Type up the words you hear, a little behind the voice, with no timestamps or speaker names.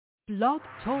Blog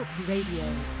Talk Radio.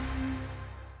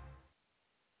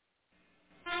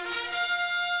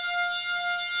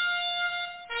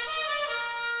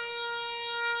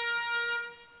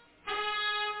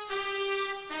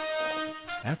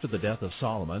 After the death of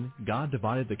Solomon, God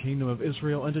divided the kingdom of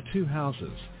Israel into two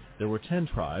houses. There were 10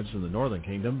 tribes in the northern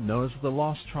kingdom known as the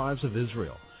lost tribes of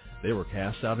Israel. They were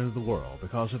cast out into the world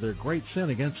because of their great sin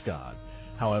against God.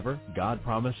 However, God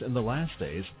promised in the last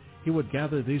days he would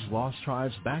gather these lost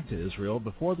tribes back to Israel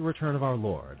before the return of our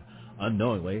Lord.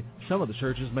 Unknowingly, some of the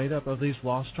churches made up of these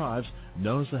lost tribes,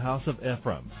 known as the house of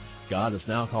Ephraim. God is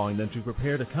now calling them to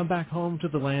prepare to come back home to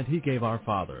the land he gave our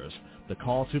fathers. The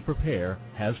call to prepare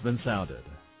has been sounded.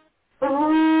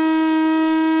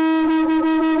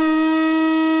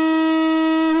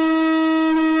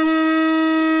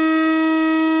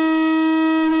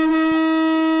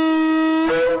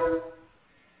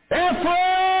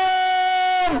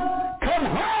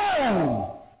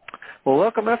 Well,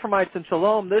 welcome, Ephraimites, and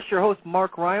shalom. This is your host,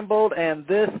 Mark Reinbold, and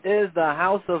this is the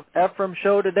House of Ephraim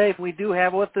show today. We do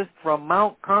have with us from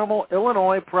Mount Carmel,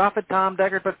 Illinois, Prophet Tom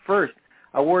Deckard. But first,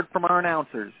 a word from our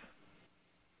announcers.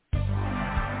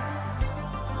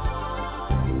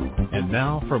 And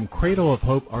now, from Cradle of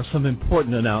Hope are some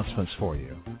important announcements for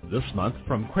you. This month,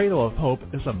 from Cradle of Hope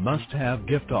is a must-have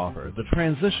gift offer, the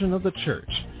transition of the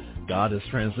church. God has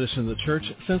transitioned the church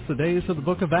since the days of the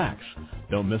book of Acts.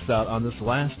 Don't miss out on this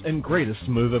last and greatest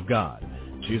move of God.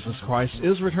 Jesus Christ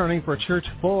is returning for a church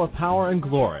full of power and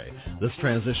glory. This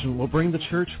transition will bring the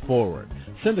church forward.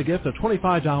 Send a gift of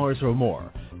 $25 or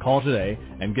more. Call today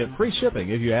and get free shipping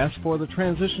if you ask for the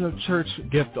Transition of Church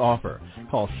gift offer.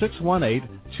 Call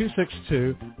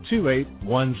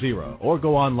 618-262-2810 or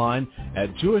go online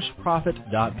at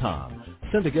jewishprophet.com.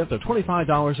 Send a gift of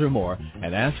 $25 or more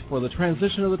and ask for the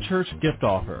Transition of the Church gift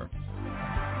offer.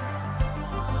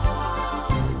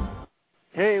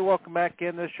 Hey, welcome back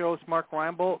in. This show is Mark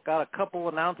Reinbold. Got a couple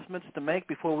announcements to make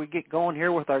before we get going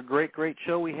here with our great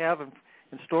show we have in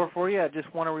store for you. I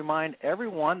just want to remind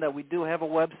everyone that we do have a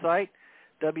website,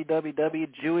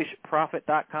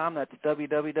 www.jewishprophet.com. That's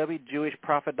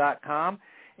www.jewishprophet.com.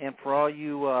 And for all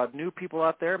you new people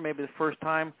out there, maybe the first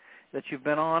time that you've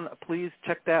been on, please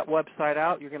check that website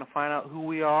out. You're going to find out who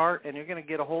we are, and you're going to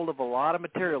get a hold of a lot of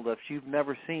material that you've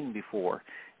never seen before.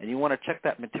 And you want to check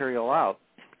that material out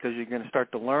because you're going to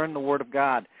start to learn the Word of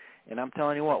God. And I'm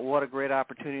telling you what a great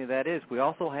opportunity that is. We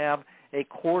also have a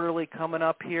quarterly coming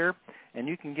up here, and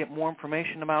you can get more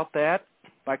information about that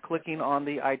by clicking on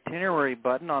the itinerary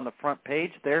button on the front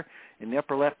page there in the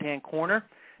upper left-hand corner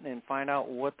and find out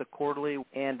what the quarterly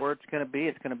and where it's going to be.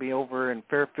 It's going to be over in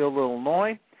Fairfield,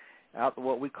 Illinois, out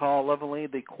what we call lovingly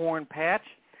the Corn Patch,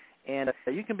 and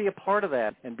you can be a part of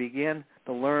that and begin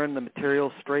to learn the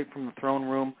material straight from the throne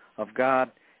room of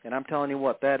God. And I'm telling you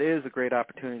what, that is a great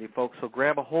opportunity, folks. So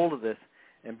grab a hold of this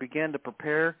and begin to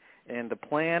prepare and to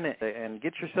plan and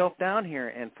get yourself down here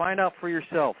and find out for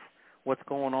yourself what's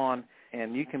going on,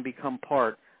 and you can become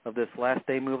part of this last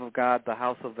day move of God, the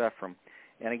House of Ephraim.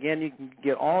 And again, you can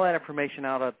get all that information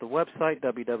out at the website,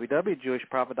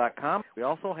 www.jewishprophet.com. We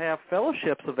also have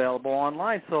fellowships available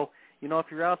online. So, if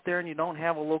you're out there and you don't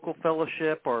have a local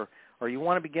fellowship or you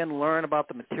want to begin to learn about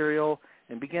the material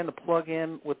and begin to plug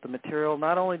in with the material,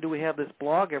 not only do we have this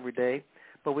blog every day,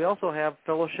 but we also have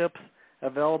fellowships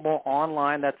available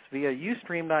online. That's via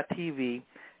ustream.tv,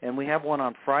 and we have one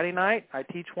on Friday night. I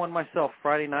teach one myself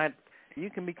Friday night.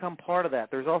 You can become part of that.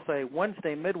 There's also a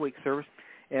Wednesday midweek service,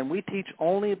 and we teach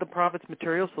only the prophet's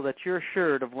material so that you're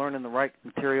assured of learning the right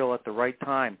material at the right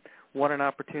time. What an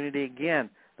opportunity, again,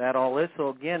 that all is. So,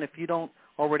 again, if you don't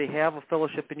already have a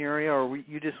fellowship in your area or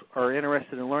you just are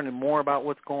interested in learning more about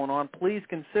what's going on, please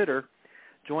consider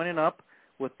joining up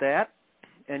with that.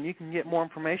 And you can get more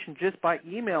information just by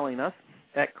emailing us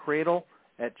at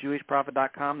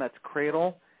cradle@jewishprophet.com. That's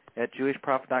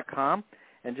cradle@jewishprophet.com.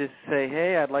 And just say,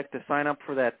 hey, I'd like to sign up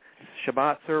for that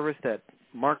Shabbat service that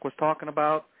Mark was talking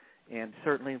about, and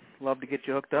certainly love to get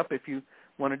you hooked up. If you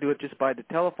want to do it just by the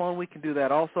telephone, we can do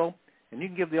that also. And you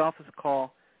can give the office a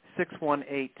call,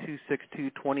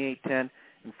 618-262-2810,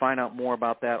 and find out more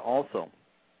about that also.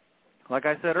 Like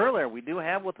I said earlier, we do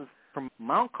have with us from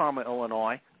Mount Carmel,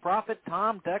 Illinois, Prophet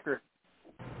Tom Deckard.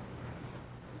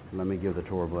 Let me give the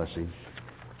Torah blessing.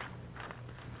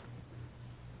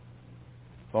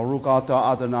 Baruch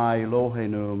atah Adonai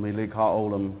Eloheinu melech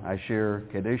haolam asher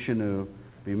kedeshenu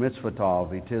b'mitzvotav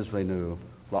v'tizvenu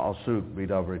la'asuk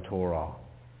b'davrei Torah.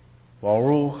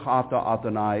 Baruch atah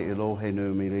Adonai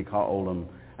Eloheinu melech haolam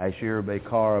asher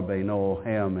bekar beino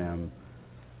hamim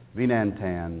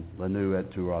v'nantan lanu et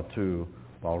turatu.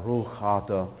 Baruch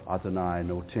atah Adonai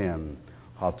noten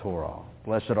HaTorah.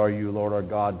 Blessed are you, Lord our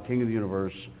God, King of the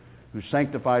universe, who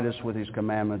sanctified us with his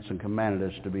commandments and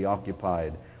commanded us to be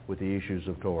occupied with the issues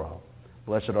of Torah.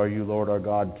 Blessed are you, Lord our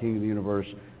God, King of the universe,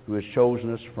 who has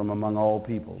chosen us from among all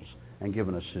peoples and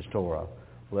given us his Torah.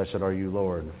 Blessed are you,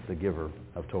 Lord, the giver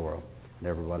of Torah. And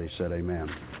everybody said amen.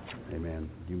 Amen.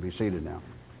 You can be seated now.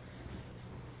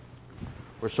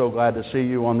 We're so glad to see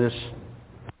you on this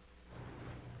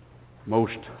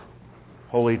most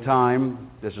holy time.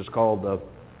 This is called the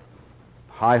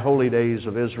High Holy Days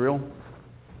of Israel.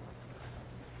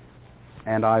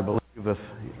 And I believe with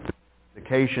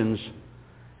indications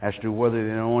as to whether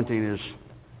the anointing is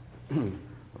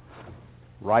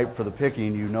ripe for the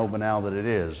picking, you know by now that it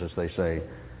is, as they say.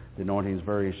 The anointing is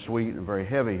very sweet and very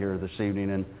heavy here this evening,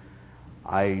 and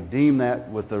I deem that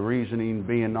with the reasoning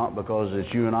being not because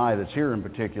it's you and I that's here in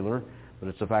particular, but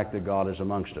it's the fact that God is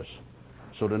amongst us.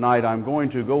 So tonight I'm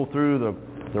going to go through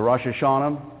the Rosh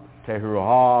Hashanah,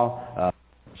 Teruah,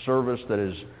 service that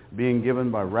is being given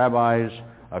by rabbis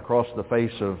across the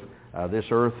face of this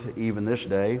earth even this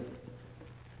day.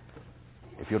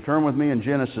 If you'll turn with me in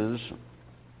Genesis.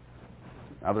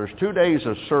 Now there's 2 days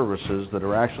of services that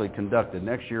are actually conducted.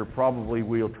 Next year probably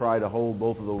we'll try to hold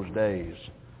both of those days.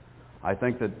 I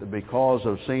think that because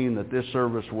of seeing that this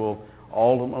service will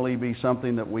ultimately be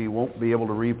something that we won't be able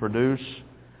to reproduce,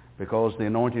 because the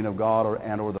anointing of God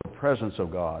or the presence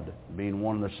of God being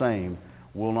one and the same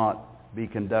will not be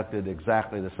conducted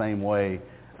exactly the same way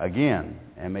again.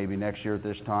 And maybe next year at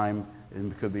this time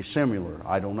it could be similar.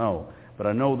 I don't know. But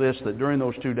I know this, that during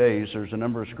those 2 days there's a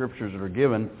number of scriptures that are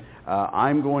given.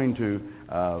 I'm going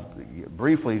to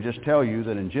briefly just tell you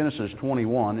that in Genesis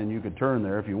 21, and you could turn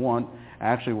there if you want.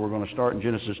 Actually, we're going to start in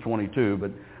Genesis 22.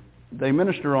 But they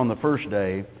minister on the first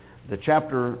day, the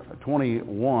chapter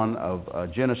 21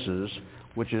 of Genesis,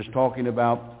 which is talking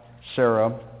about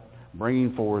Sarah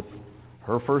bringing forth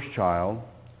her first child,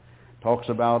 talks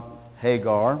about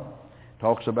Hagar,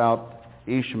 talks about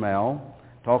Ishmael,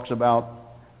 talks about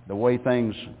the way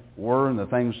things were and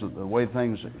the way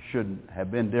things should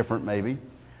have been different maybe.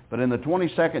 But in the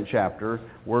 22nd chapter,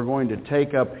 we're going to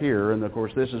take up here, and of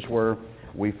course this is where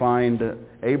we find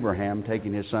Abraham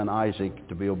taking his son Isaac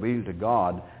to be obedient to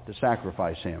God to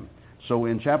sacrifice him. So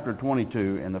in chapter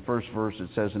 22, in the first verse, it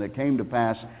says, "And it came to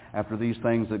pass after these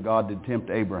things that God did tempt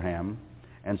Abraham,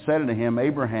 and said unto him,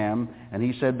 Abraham, and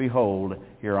he said, Behold,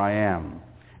 here I am.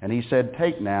 And he said,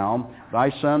 Take now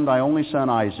thy son, thy only son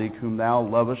Isaac, whom thou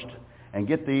lovest, and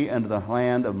get thee unto the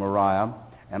land of Moriah,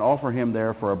 and offer him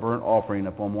there for a burnt offering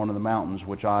upon one of the mountains,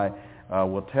 which I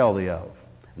will tell thee of.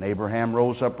 And Abraham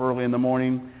rose up early in the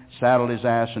morning, saddled his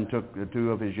ass, and took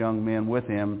 2 of his young men with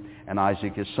him, and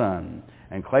Isaac his son,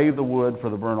 and clave the wood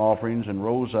for the burnt offerings, and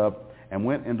rose up, and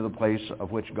went into the place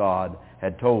of which God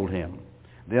had told him.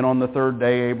 Then on the 3rd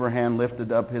day Abraham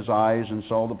lifted up his eyes, and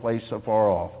saw the place afar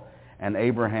off. And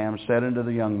Abraham said unto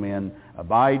the young men,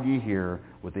 Abide ye here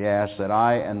with the ass, that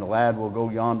I and the lad will go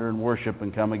yonder and worship,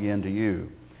 and come again to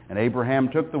you. And Abraham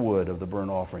took the wood of the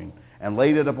burnt offering, and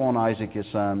laid it upon Isaac his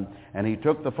son, and he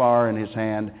took the fire in his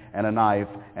hand, and a knife,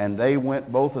 and they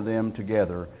went both of them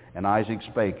together. And Isaac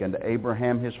spake unto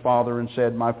Abraham his father, and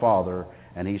said, My father.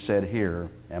 And he said, Here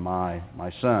am I,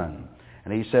 my son.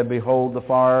 And he said, Behold the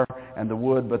fire and the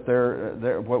wood, but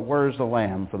where is the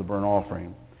lamb for the burnt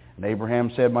offering? And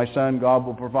Abraham said, My son, God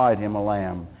will provide him a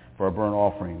lamb for a burnt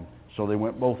offering. So they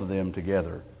went both of them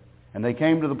together. And they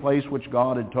came to the place which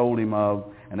God had told him of,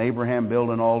 and Abraham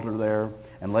built an altar there,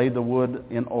 and laid the wood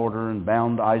in order, and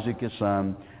bound Isaac his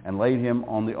son, and laid him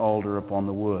on the altar upon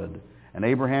the wood. And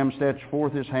Abraham stretched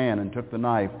forth his hand, and took the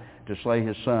knife to slay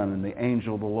his son. And the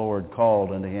angel of the Lord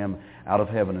called unto him out of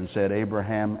heaven, and said,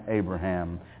 Abraham,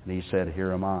 Abraham. And he said,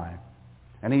 Here am I.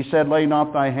 And he said, Lay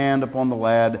not thy hand upon the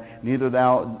lad, neither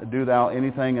do thou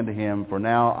anything unto him, for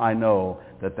now I know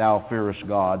that thou fearest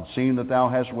God, seeing that thou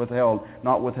hast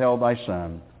not withheld thy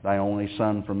son, thy only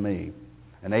son, from me.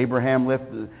 And Abraham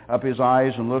lifted up his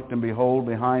eyes and looked, and behold,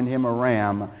 behind him a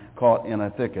ram caught in a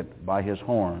thicket by his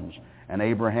horns. And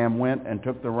Abraham went and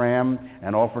took the ram,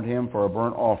 and offered him for a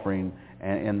burnt offering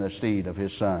in the stead of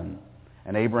his son.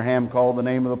 And Abraham called the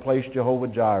name of the place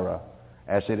Jehovah-Jireh,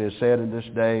 as it is said in this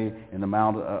day, in the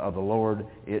mount of the Lord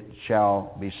it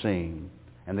shall be seen.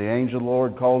 And the angel of the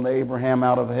Lord called Abraham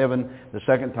out of heaven the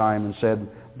second time, and said,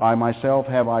 By myself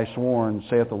have I sworn,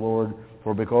 saith the Lord,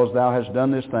 for because thou hast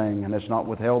done this thing, and hast not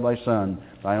withheld thy son,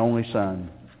 thy only son,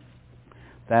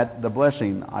 that the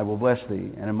blessing I will bless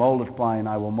thee, and in multiplying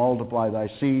I will multiply thy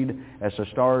seed as the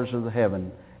stars of the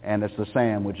heaven, and as the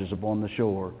sand which is upon the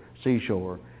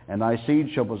seashore. And thy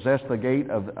seed shall possess the gate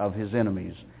of his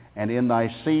enemies. And in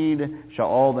thy seed shall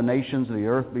all the nations of the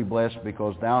earth be blessed,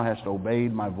 because thou hast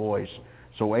obeyed my voice.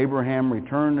 So Abraham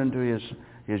returned unto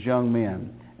his young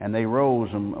men, and they rose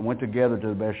and went together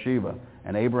to Beersheba.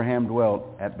 And Abraham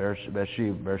dwelt at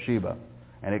Beersheba.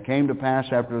 And it came to pass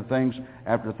after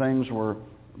things were,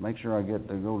 make sure I go to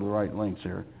the right links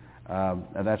here.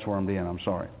 That's where I'm being, I'm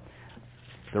sorry.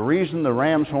 The reason the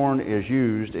ram's horn is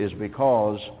used is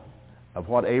because of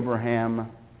what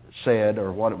Abraham said,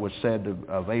 or what it was said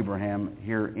of Abraham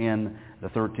here in the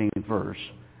 13th verse.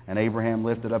 And Abraham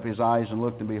lifted up his eyes and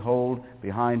looked, and behold,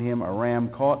 behind him a ram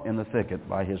caught in the thicket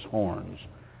by his horns.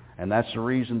 And that's the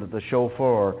reason that the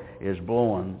shofar is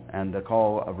blowing and the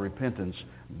call of repentance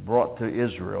brought to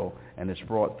Israel, and it's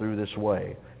brought through this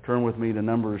way. Turn with me to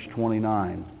Numbers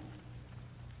 29.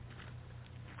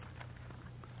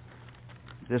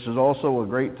 This is also a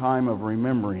great time of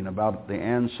remembering about the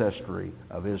ancestry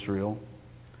of Israel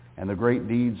and the great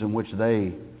deeds in which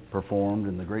they performed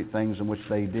and the great things in which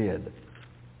they did.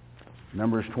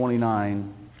 Numbers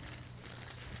 29,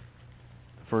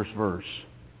 the first verse.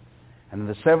 And in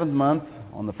the 7th month,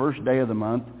 on the first day of the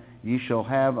month, ye shall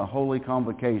have a holy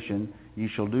convocation. Ye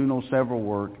shall do no several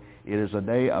work. It is a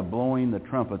day of blowing the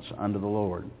trumpets unto the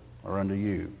Lord, or unto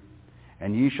you.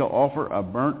 And ye shall offer a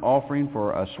burnt offering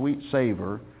for a sweet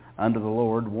savor unto the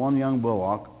Lord, 1 young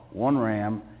bullock, 1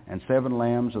 ram, and 7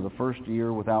 lambs of the first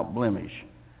year without blemish.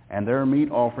 And their meat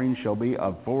offering shall be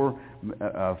of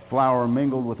flour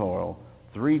mingled with oil,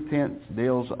 3/10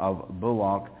 deals of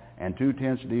bullock, and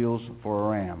 2/10 deals for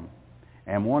a ram,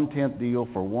 and 1/10 deal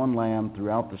for 1 lamb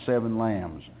throughout the 7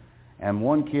 lambs, and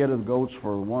 1 kid of goats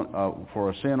for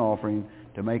a sin offering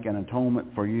to make an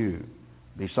atonement for you,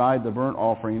 beside the burnt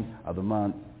offering of the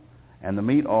month, and the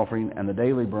meat offering, and the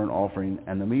daily burnt offering,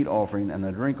 and the meat offering, and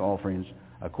the drink offerings,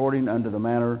 according unto the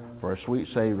manner for a sweet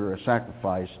savor, a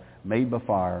sacrifice made by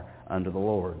fire unto the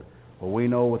Lord. For we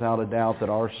know without a doubt that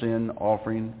our sin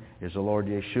offering is the Lord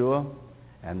Yeshua,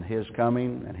 and his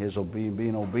coming, and his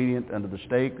being obedient unto the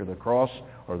stake, or the cross,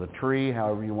 or the tree,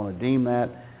 however you want to deem that,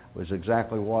 was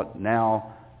exactly what now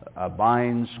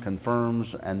binds, confirms,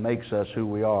 and makes us who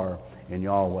we are in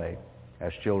Yahweh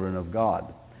as children of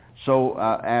God. So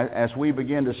as we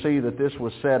begin to see that this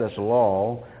was set as a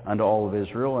law unto all of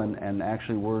Israel, and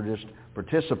actually we're just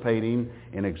participating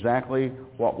in exactly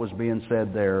what was being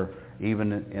said there,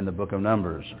 even in the book of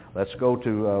Numbers. Let's go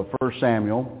to 1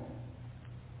 Samuel,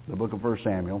 the book of 1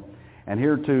 Samuel, and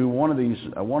here too one of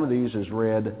these is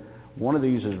read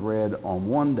on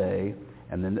one day,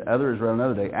 and then the other is read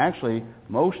another day. Actually,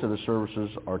 most of the services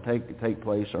take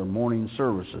place are morning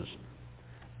services.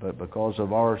 But because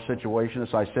of our situation,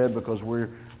 as I said, because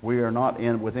we are not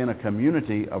within a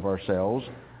community of ourselves,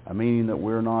 meaning that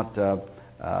we're not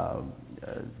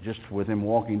just within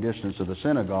walking distance of the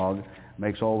synagogue,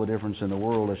 makes all the difference in the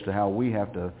world as to how we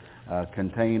have to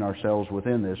contain ourselves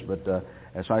within this. But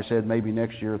as I said, maybe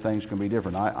next year things can be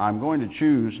different. I'm going to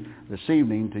choose this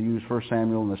evening to use 1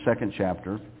 Samuel in the 2nd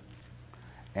chapter,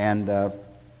 and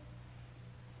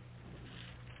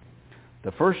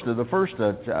The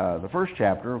first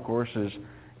chapter, of course,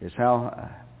 is how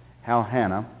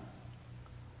Hannah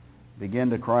began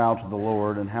to cry out to the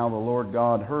Lord, and how the Lord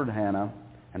God heard Hannah,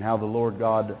 and how the Lord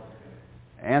God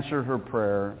answered her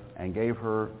prayer and gave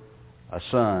her a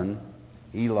son,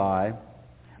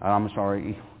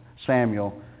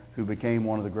 Samuel, who became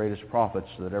one of the greatest prophets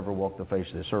that ever walked the face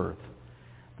of this earth.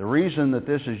 The reason that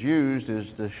this is used is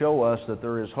to show us that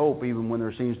there is hope even when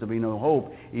there seems to be no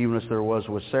hope, even as there was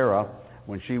with Sarah,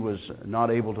 when she was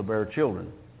not able to bear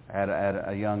children at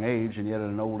a young age, and yet at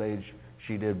an old age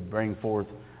she did bring forth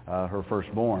her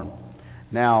firstborn.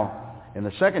 Now, in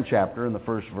the 2nd chapter, in the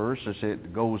 1st verse, as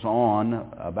it goes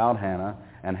on about Hannah,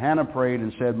 and Hannah prayed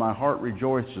and said, My heart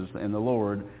rejoices in the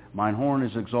Lord, mine horn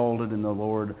is exalted in the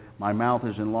Lord, my mouth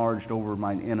is enlarged over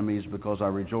mine enemies, because I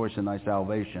rejoice in thy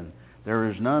salvation. There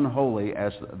is none holy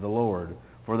as the Lord,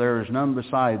 for there is none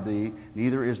beside thee,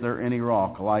 neither is there any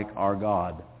rock like our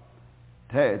God.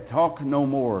 Talk no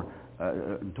more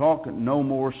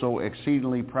so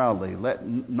exceedingly proudly. Let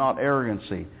not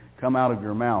arrogancy come out of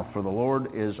your mouth, for the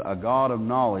Lord is a God of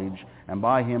knowledge, and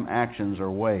by him actions are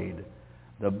weighed.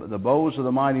 The bows of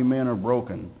the mighty men are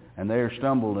broken, and they are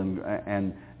stumbled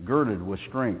and girded with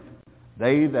strength.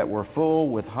 They that were full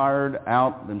with hired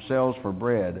out themselves for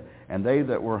bread, and they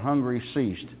that were hungry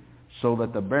ceased, so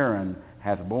that the barren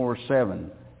hath bore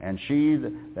 7, and she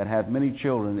that hath many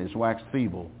children is waxed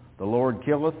feeble. The Lord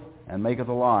killeth and maketh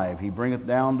alive. He bringeth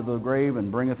down to the grave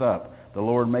and bringeth up. The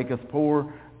Lord maketh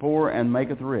poor and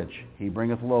maketh rich. He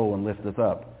bringeth low and lifteth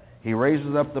up. He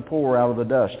raiseth up the poor out of the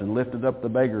dust, and lifteth up the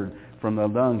beggar from the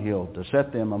dunghill, to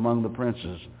set them among the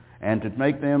princes, and to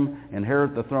make them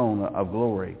inherit the throne of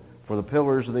glory. For the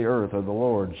pillars of the earth are the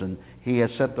Lord's, and he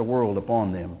has set the world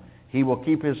upon them. He will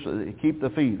keep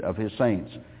the feet of his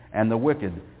saints, and the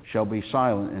wicked shall be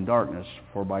silent in darkness,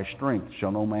 for by strength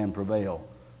shall no man prevail.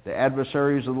 The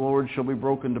adversaries of the Lord shall be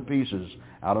broken to pieces.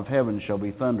 Out of heaven shall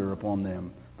be thunder upon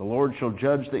them. The Lord shall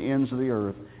judge the ends of the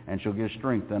earth, and shall give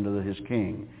strength unto his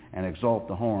king, and exalt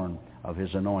the horn of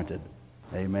his anointed.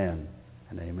 Amen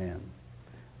and amen.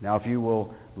 Now if you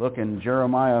will look in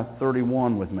Jeremiah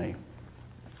 31 with me.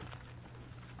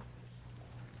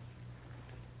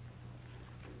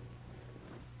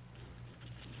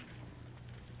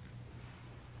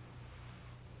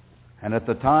 And at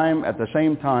the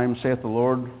same time, saith the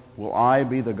Lord, will I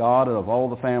be the God of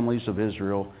all the families of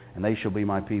Israel, and they shall be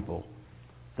my people.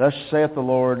 Thus saith the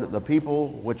Lord, the people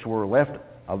which were left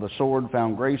of the sword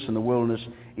found grace in the wilderness,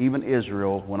 even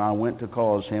Israel, when I went to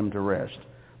cause him to rest.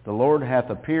 The Lord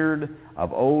hath appeared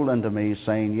of old unto me,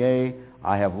 saying, Yea,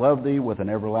 I have loved thee with an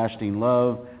everlasting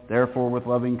love, therefore with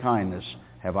loving kindness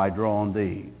have I drawn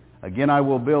thee. Again I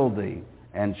will build thee,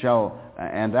 and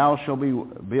thou shalt be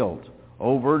built.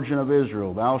 O Virgin of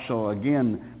Israel, thou shalt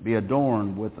again be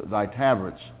adorned with thy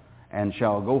tabrets, and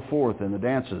shalt go forth in the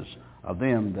dances of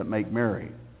them that make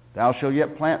merry. Thou shalt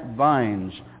yet plant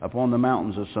vines upon the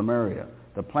mountains of Samaria.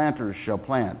 The planters shall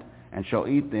plant, and shall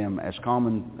eat them as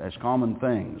common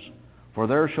things. For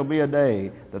there shall be a day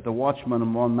that the watchmen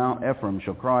upon Mount Ephraim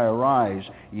shall cry, Arise,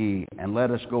 ye, and let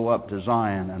us go up to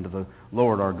Zion unto the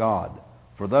Lord our God.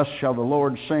 For thus shall the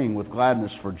Lord sing with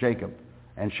gladness for Jacob,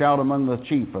 and shout among the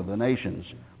chief of the nations.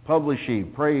 Publish ye,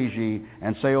 praise ye,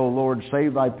 and say, O Lord,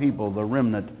 save thy people, the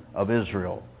remnant of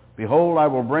Israel. Behold, I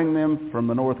will bring them from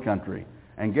the north country,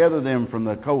 and gather them from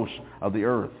the coasts of the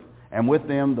earth, and with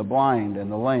them the blind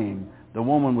and the lame, the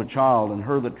woman with child, and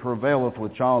her that travaileth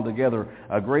with child together.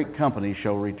 A great company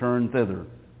shall return thither.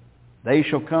 They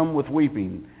shall come with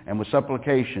weeping, and with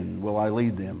supplication will I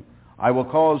lead them. I will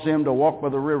cause them to walk by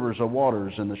the rivers of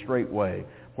waters in the straight way,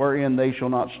 wherein they shall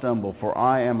not stumble. For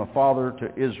I am a father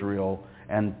to Israel,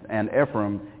 and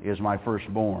Ephraim is my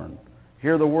firstborn.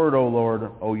 Hear the word, O Lord,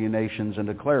 O ye nations, and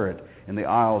declare it in the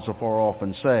isles afar off,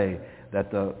 and say that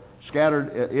the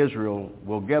scattered Israel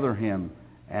will gather him,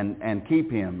 and keep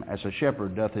him as a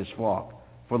shepherd doth his flock.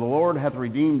 For the Lord hath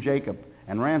redeemed Jacob,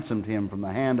 and ransomed him from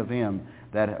the hand of him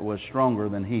that was stronger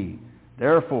than he.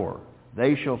 Therefore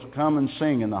they shall come and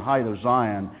sing in the height of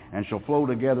Zion, and shall flow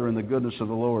together in the goodness of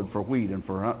the Lord, for wheat, and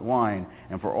for wine,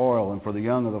 and for oil, and for the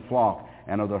young of the flock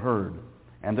and of the herd.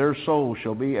 And their soul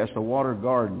shall be as the watered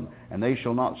garden, and they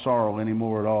shall not sorrow any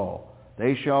more at all.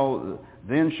 Then shall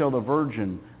the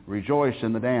virgin rejoice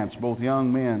in the dance, both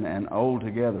young men and old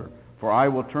together. For I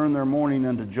will turn their mourning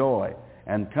into joy,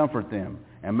 and comfort them,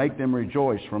 and make them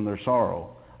rejoice from their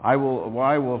sorrow. I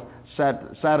will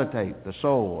satiate the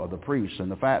soul of the priests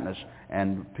and the fatness,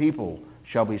 and people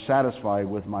shall be satisfied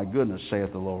with my goodness,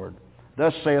 saith the Lord.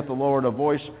 Thus saith the Lord, a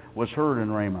voice was heard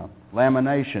in Ramah,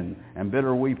 lamentation and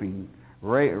bitter weeping.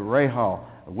 Rahel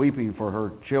weeping for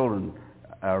her children,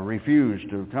 refused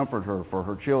to comfort her for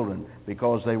her children,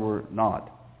 because they were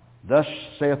not. Thus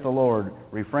saith the Lord,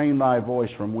 refrain thy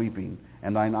voice from weeping,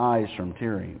 and thine eyes from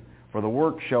tearing. For the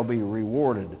work shall be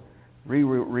rewarded,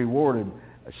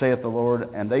 saith the Lord,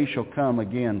 and they shall come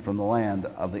again from the land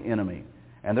of the enemy.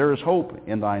 And there is hope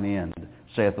in thine end,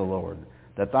 saith the Lord,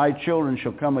 that thy children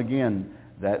shall come again,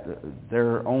 that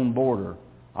their own border.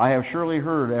 I have surely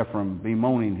heard Ephraim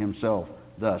bemoaning himself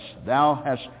thus, Thou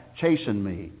hast chastened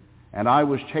me, and I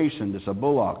was chastened as a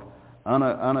bullock,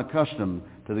 unaccustomed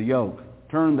to the yoke.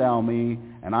 Turn thou me,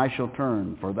 and I shall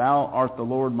turn, for thou art the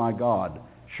Lord my God.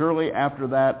 Surely after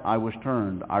that I was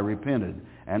turned, I repented,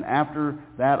 and after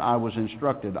that I was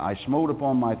instructed. I smote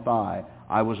upon my thigh.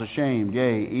 I was ashamed,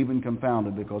 yea, even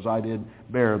confounded, because I did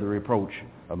bear the reproach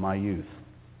of my youth.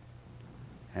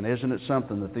 And isn't it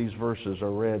something that these verses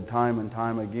are read time and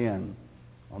time again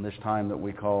on this time that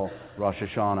we call Rosh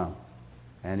Hashanah?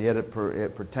 And yet it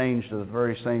pertains to the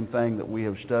very same thing that we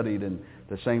have studied, and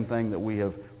the same thing that we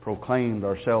have proclaimed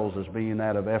ourselves as being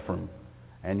that of Ephraim.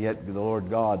 And yet the Lord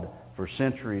God, for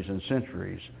centuries and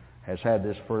centuries, has had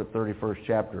this 31st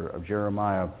chapter of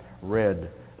Jeremiah read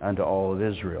unto all of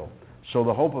Israel. So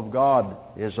the hope of God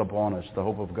is upon us. The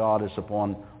hope of God is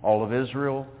upon all of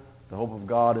Israel. The hope of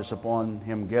God is upon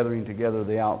him gathering together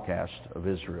the outcast of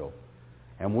Israel.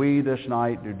 And we this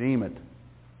night do deem it,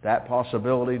 that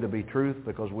possibility, to be truth,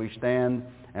 because we stand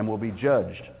and will be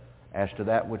judged as to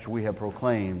that which we have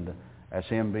proclaimed as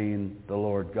him being the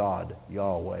Lord God,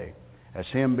 Yahweh, as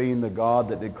him being the God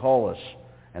that did call us,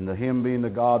 and him being the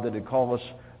God that did call us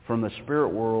from the spirit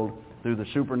world through the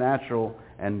supernatural,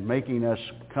 and making us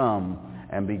come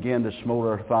and begin to smote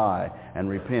our thigh and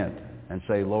repent and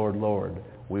say, Lord, Lord,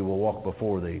 we will walk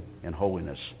before Thee in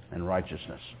holiness and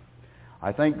righteousness.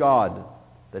 I thank God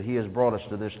that He has brought us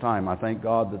to this time. I thank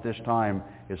God that this time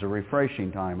is a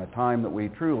refreshing time, a time that we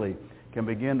truly can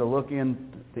begin to look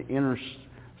in the inner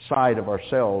side of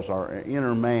ourselves, our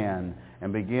inner man,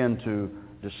 and begin to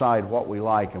decide what we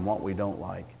like and what we don't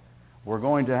like. We're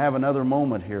going to have another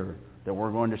moment here that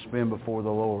we're going to spend before the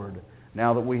Lord.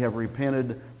 Now that we have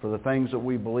repented for the things that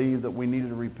we believe that we needed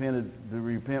to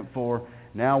repent for,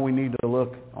 now we need to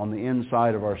look on the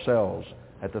inside of ourselves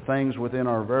at the things within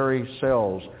our very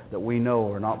selves that we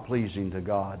know are not pleasing to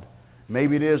God.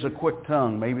 Maybe it is a quick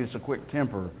tongue. Maybe it's a quick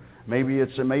temper. Maybe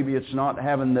it's not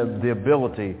having the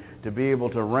ability to be able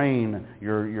to rein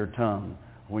your tongue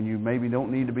when you maybe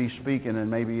don't need to be speaking, and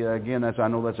maybe again I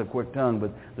know that's a quick tongue,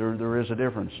 but there is a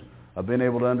difference of being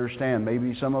able to understand.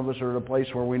 Maybe some of us are at a place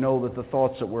where we know that the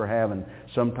thoughts that we're having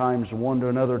sometimes one to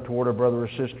another toward a brother or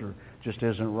sister just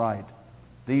isn't right.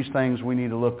 These things we need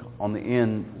to look on the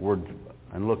inward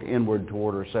and look inward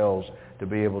toward ourselves to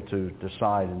be able to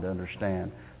decide and to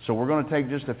understand. So we're going to take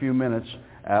just a few minutes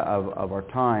of our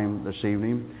time this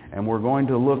evening, and we're going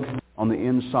to look on the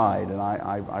inside. And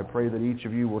I pray that each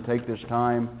of you will take this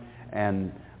time,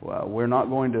 and we're not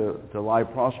going to lie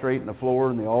prostrate in the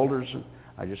floor in the altars.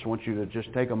 I just want you to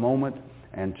just take a moment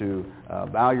and to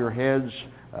bow your heads.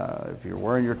 If you're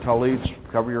wearing your tallits,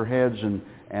 cover your heads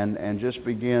and just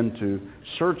begin to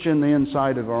search in the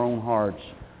inside of our own hearts.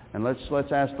 And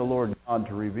let's ask the Lord God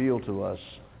to reveal to us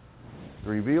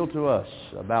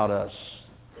about us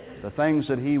the things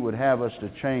that He would have us to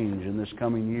change in this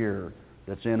coming year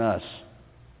that's in us,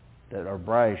 that are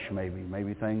brash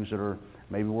maybe things that are,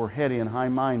 maybe we're heady and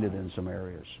high-minded in some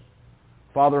areas.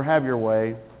 Father, have your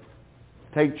way.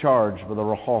 Take charge for the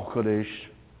Ruach HaKodesh.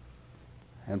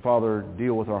 And Father,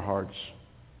 deal with our hearts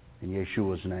in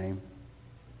Yeshua's name.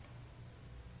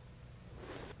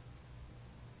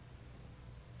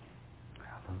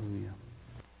 Hallelujah.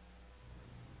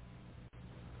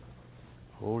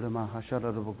 Holy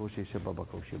Mahashara Bakoshi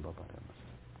Babakoshi Babamas.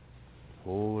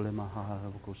 Holy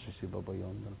Maharabakoshi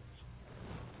Babayondra.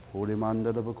 Holy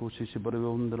Mandara Bakoshi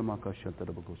Babayondra Makashata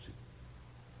Bakoshi.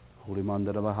 Holy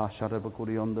Mandara Bahashara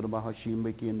Bakuri under Bahashim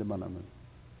Beki in the Manaman.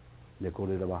 The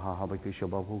Kori Baha Bakisha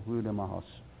Babu the Mahas.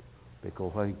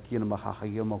 Bekoha Kin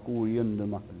Mahaya Makuri in the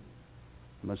Mahan.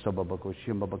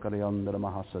 Masabakoshim Babakari under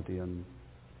Mahasatian.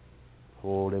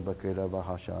 Holy Bakira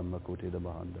Bahasha Makuti the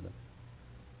Bahandra.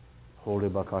 Holy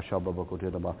Bakasha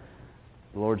Babakuti the Bah.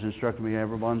 The Lord's instructed me,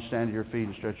 everyone, stand at your feet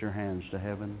and stretch your hands to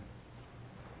heaven.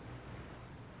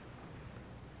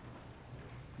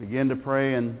 Begin to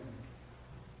pray in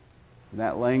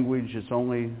that language it's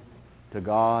only to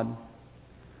God.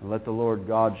 And let the Lord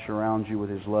God surround you with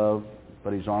His love,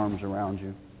 put His arms around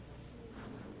you.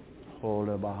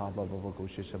 Holy Baha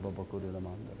Babakushi Babakuti the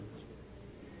Mandara.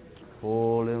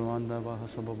 Holy Manda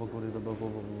Bahasa Babakuri the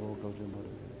Babakuti.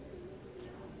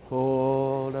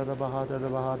 Holy the Bahata the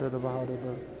Bahata the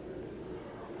Bahata.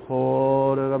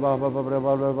 Holy the Baba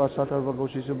Basata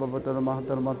Bagoshi Babata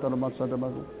Mahata Matana Masada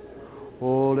Bagu.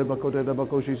 Holy Bakote the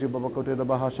Bakoshi Babakote the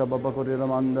Bahasha Babakote the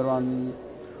Mandaran.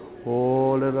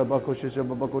 Holy the Bakoshi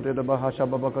Babakote the Bahasha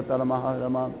Babakata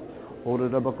Maharaman. Holy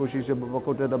the Bakoshi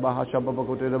Babakote the Bahasha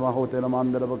Babakote the Mahote the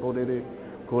Mandara Bakote.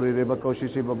 Kori de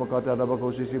Bakoshi Babakata the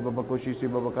Bakoshi Babakoshi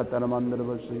Babakata the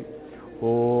Mandarabasi.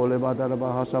 Holy Badara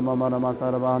Bahasa Mamana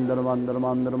Matara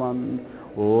Mandarman.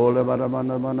 Holy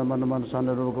Badamana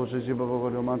Sandra Bakoshi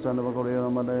Babakote Mansana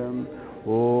Bakote Madam.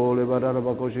 Holy Badara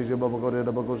Bakoshi Babakote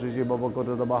the Bakoshi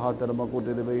Babakote the Bahata the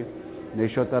Makote the Bay.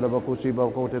 Neshata the Bakoshi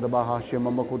Bakote the Bahashim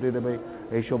Makote the Bay.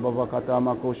 Esho Babakata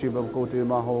Makoshi Bakote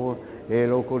Maho.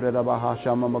 Elo Kote the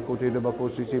Bahasha Makote the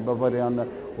Bakoshi Bavarian.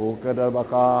 Okada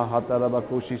Baka Hatara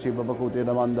Bakoshi Babakote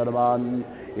the Mandarban.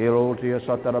 Elo Tia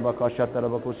Satara Bakashatara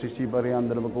Bakoshi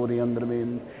Bariander Bakori under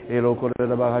me. Elo Kote the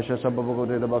Bahasha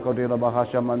Sabakote the Bakote the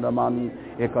Bahasha Mandaman.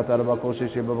 Ekatara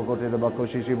Bakoshi Babakote the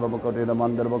Bakoshi Babakote the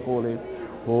Mandar Bakori.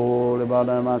 Holy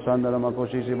Badama Sandara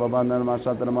Makoshi Babana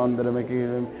Masatara Mandara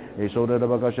Makirim. Esoda the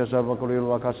Bakasha Sabakori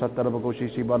Wakasatara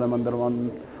Bakoshi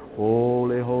Badamandarman.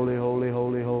 Holy, holy, holy,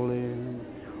 holy, holy.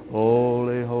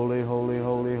 Holy, holy, holy,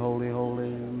 holy, holy,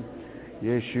 holy.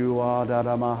 Yeshua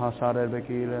Dada Mahasara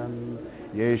Bekiran.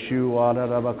 Yeshua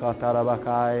Dada Bakatara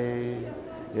Bakai.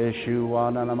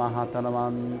 Yeshua Dada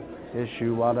Mahataraman.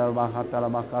 Yeshua Dada Mahatara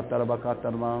Makatara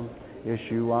Bakatarman.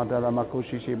 Yeshua Dada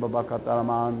Makushi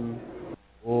Babakataraman.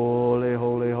 Holy,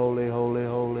 holy, holy, holy,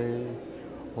 holy.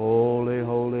 Holy,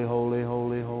 holy, holy,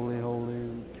 holy, holy, holy.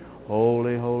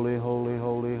 Holy, holy, holy,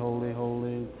 holy, holy,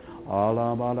 holy.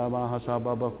 Allah Bada Bahasa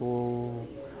Babaku.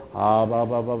 Abba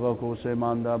Babaku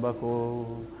Semanda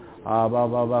Baku.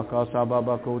 Ababaka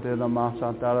sababakote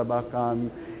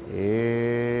namasantarabakan.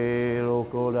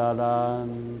 Elokoradan.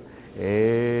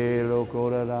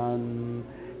 Elokoradan.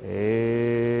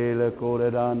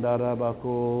 Elokoradan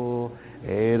darabako.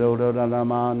 Elokoradan.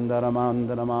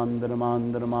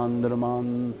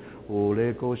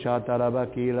 Uleko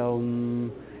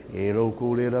shatarabakilaun.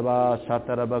 Elokuraba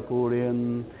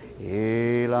satarabakurien.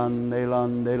 Elan.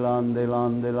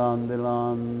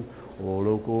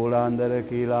 Ulukulandara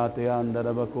kilate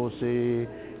andara bakosi.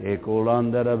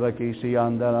 Ekulandara bakisi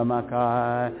andara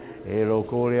makai.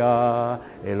 Elokolia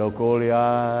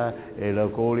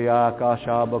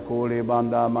kashabakuli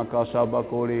banda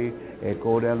makasabakuli.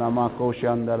 Ekoda namakoshi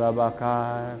andara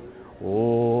bakai.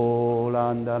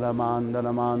 Olandara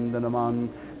mandara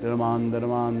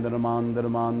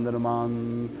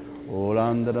man.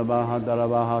 Olandara bahadara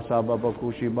bahasa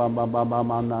babakushi bamba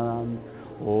manan.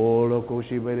 Olo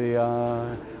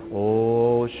Koshiberia,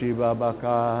 O Shiva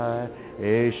Bakai,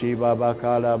 E Shiva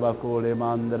Bakala Bakule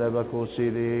Mandra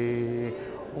Bakosiri,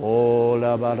 O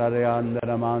La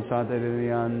Barareandra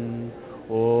Mansatirian,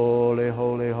 Holy,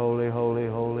 Holy, Holy, Holy,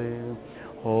 Holy,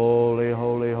 Holy,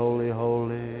 Holy, Holy,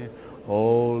 Holy,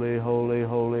 Holy, Holy,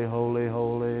 Holy, Holy,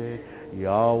 Holy,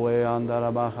 Yahweh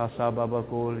Andara Bahasaba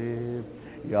Bakuli,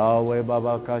 Yahweh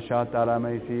Baba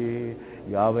Kashatarameti,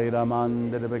 Yahweh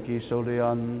Raman Derbeki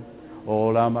Solian,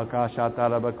 Ola Makasha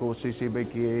Tarabaku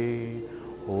Sisibeki,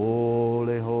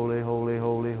 Holy, Holy, Holy,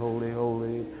 Holy, Holy,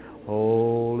 Holy,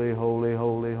 Holy, Holy, Holy,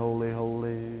 Holy, Holy,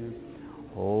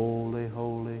 Holy,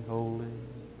 Holy, Holy,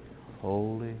 Holy,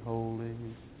 Holy,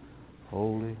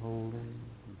 Holy, Holy.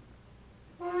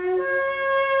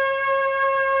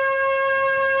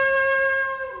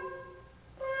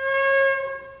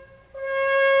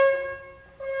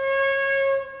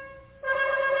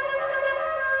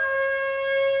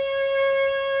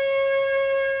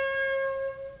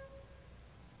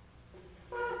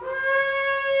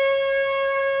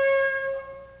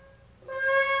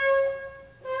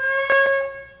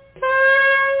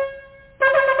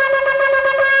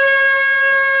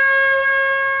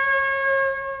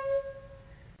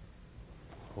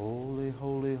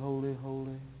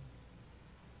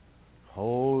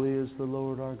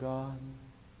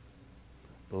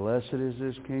 Blessed is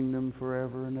His kingdom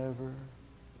forever and ever.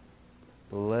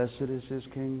 Blessed is His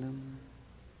kingdom.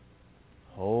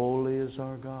 Holy is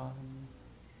our God,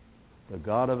 the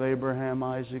God of Abraham,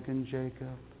 Isaac, and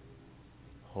Jacob.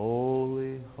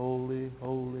 Holy, holy,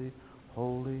 holy,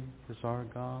 holy is our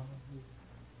God.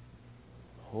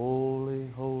 Holy,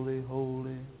 holy,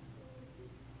 holy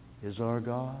is our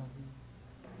God.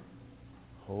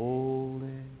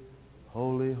 Holy,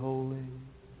 holy, holy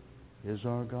is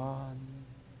our God.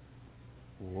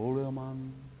 Holy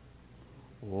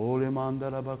man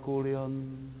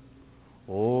darabakulian,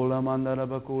 Ola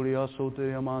mandarabakulia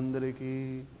soteya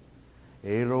mandariki,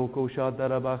 Eroko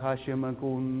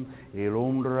shadarabahashimakun,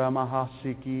 Eromdra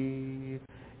mahasiki,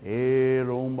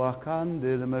 Eromba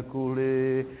kandere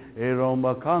makule,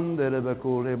 Eromba kandere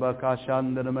bakule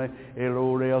bakashanderme,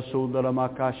 Erorea sudara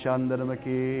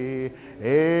makashandermaki,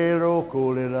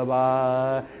 Erokule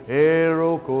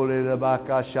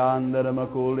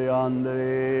rabakashandermakule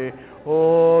andre,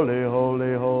 Holy,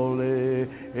 holy, holy,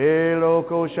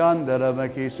 Eloko Shandara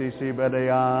Makisi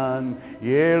Sibadeyan,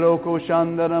 Yeloko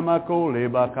Shandara Makuli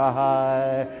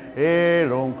Bakahai,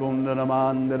 Elon Kundara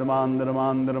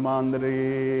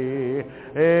Mandri,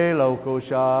 Eloko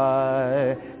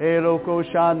Shai, Eloko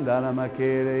Shandara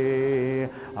Makiri,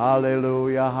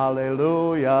 Hallelujah,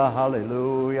 hallelujah,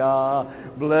 hallelujah.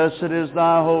 Blessed is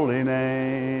thy holy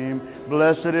name,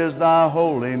 blessed is thy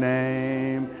holy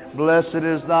name. Blessed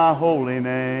is thy holy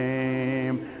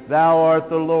name. Thou art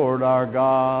the Lord our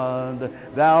God.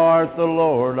 Thou art the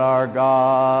Lord our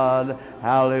God.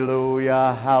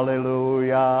 Hallelujah,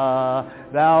 hallelujah.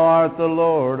 Thou art the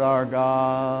Lord our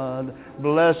God.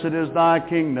 Blessed is thy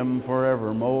kingdom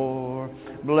forevermore.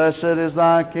 Blessed is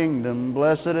thy kingdom.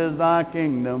 Blessed is thy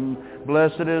kingdom.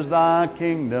 Blessed is thy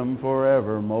kingdom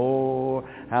forevermore.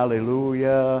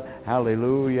 Hallelujah,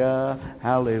 hallelujah,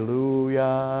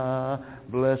 hallelujah.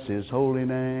 Bless His holy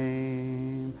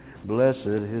name. Blessed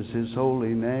is His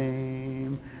holy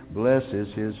name. Blessed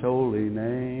is His holy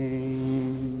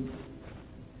name.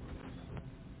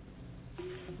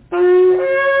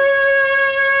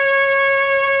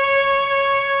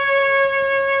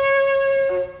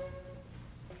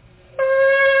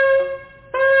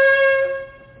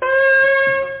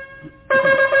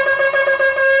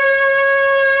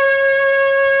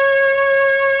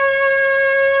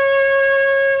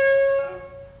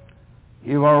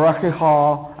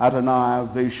 Yivarechecha Adonai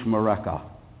v'ishmerecha.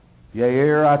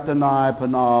 Yair Adonai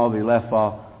panav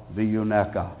ilecha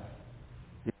viyuneka.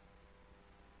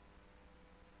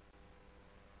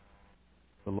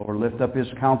 The Lord lift up His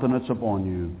countenance upon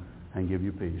you and give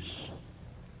you peace.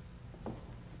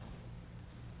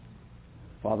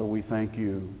 Father, we thank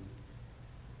you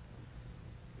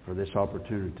for this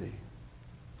opportunity,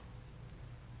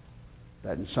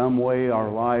 that in some way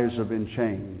our lives have been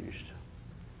changed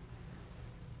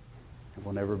and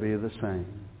will never be the same.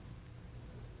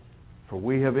 For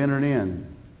we have entered in,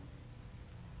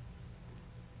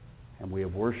 and we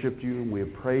have worshiped you, and we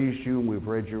have praised you, and we've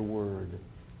read your word.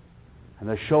 And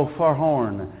the shofar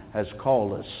horn has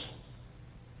called us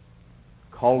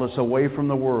away from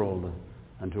the world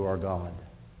unto our God.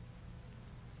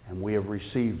 And we have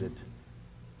received it.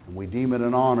 And we deem it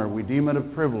an honor, we deem it a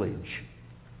privilege,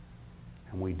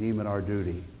 and we deem it our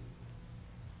duty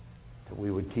that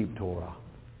we would keep Torah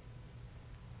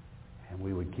and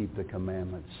we would keep the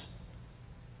commandments.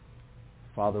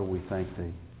 Father, we thank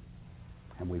Thee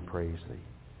and we praise Thee.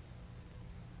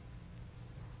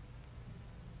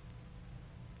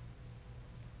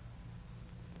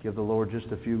 Give the Lord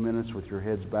just a few minutes with your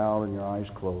heads bowed and your eyes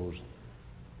closed.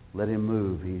 Let Him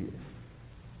move.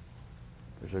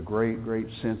 There's a great, great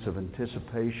sense of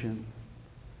anticipation,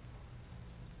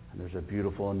 and there's a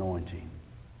beautiful anointing.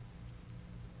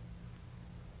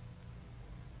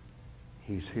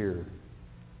 He's here.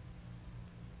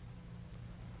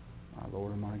 My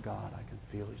Lord and my God, I can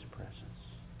feel His presence.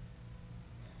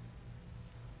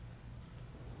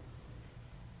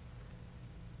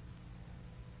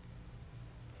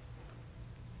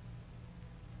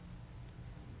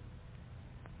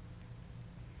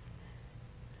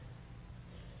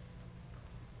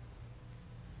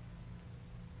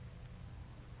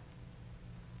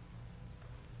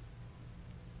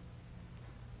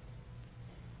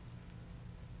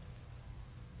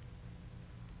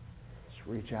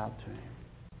 Reach out to Him.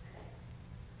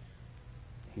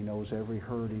 He knows every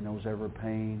hurt. He knows every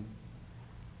pain.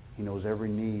 He knows every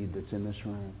need that's in this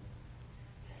room.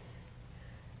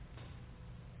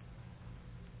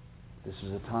 This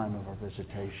is a time of our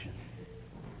visitation.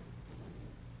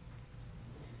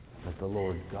 Let the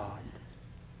Lord God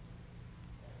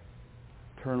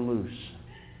turn loose.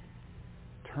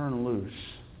 Turn loose.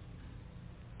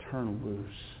 Turn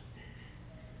loose.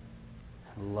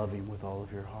 And love Him with all of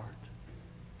your heart.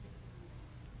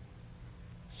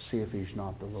 See if He's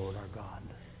not the Lord our God,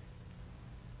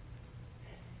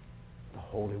 the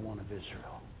Holy One of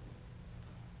Israel.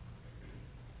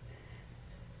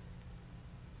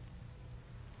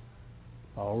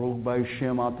 Baruch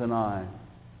B'Shem Adonai.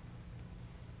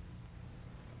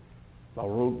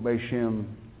 Baruch B'Shem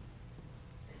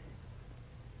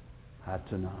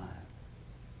Adonai.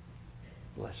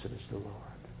 Blessed is the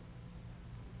Lord.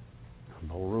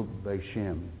 Baruch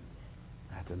B'Shem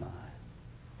Adonai.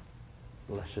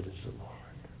 Blessed is the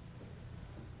Lord.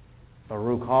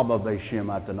 Baruch haba B'Shem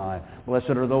Adonai.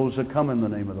 Blessed are those that come in the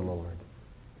name of the Lord.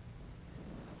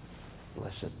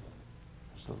 Blessed is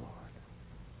the Lord.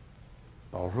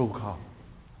 Baruch haba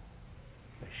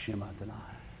B'Shem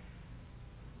Adonai.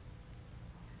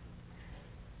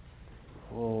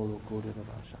 Oh,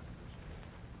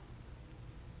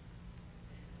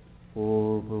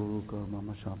 Baruch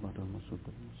Mama Shabbat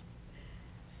Masutah.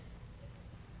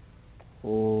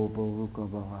 Oh, Baruch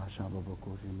Abba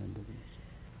Hashababakuri Mendelis.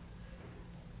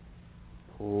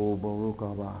 Oh, Baruch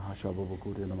Abba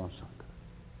Hashababakuri Namasaka.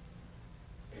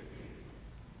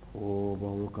 Oh,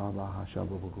 Baruch Abba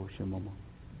Hashababakushi Mama.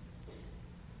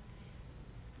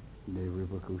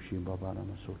 Neribakushi Baba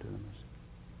Namasota Namas.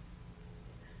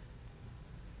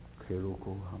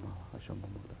 Keruko Hama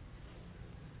Hashabamada.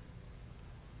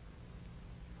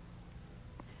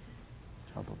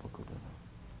 Shababakuda.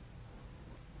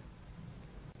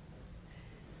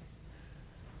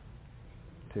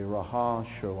 Teraha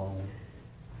Shalom.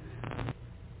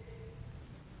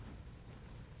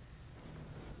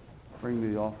 Bring me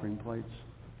the offering plates.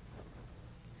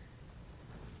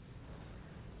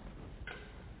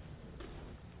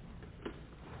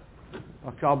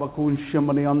 Akabakun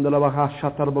Shimani under the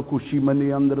Shatarbakushi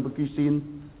Mani under the Bakisin,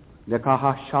 the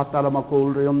Kaha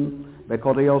Shataramakolium, the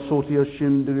Korea Sotia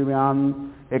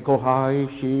Shindriman, Ekohai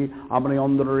Shi, Amani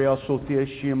under the Sotia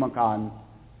Shimakan.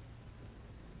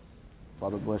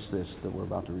 Father, bless this that we're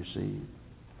about to receive. In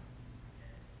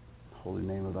the holy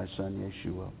name of Thy Son,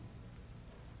 Yeshua.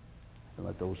 And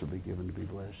let those that be given to be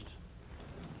blessed.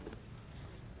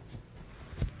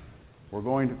 We're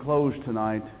going to close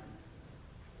tonight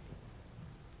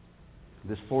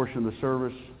this portion of the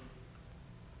service.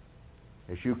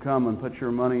 As you come and put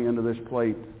your money into this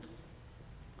plate,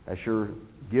 as you're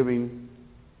giving,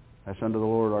 that's unto the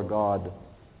Lord our God.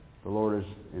 The Lord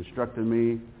has instructed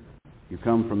me You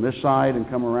come from this side and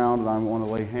come around, and I want to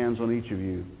lay hands on each of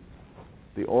you.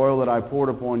 The oil that I poured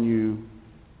upon you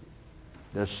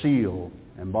does seal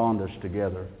and bond us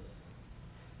together.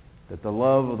 That the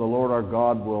love of the Lord our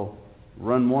God will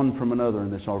run one from another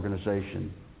in this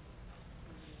organization.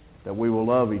 That we will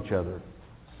love each other.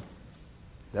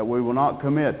 That we will not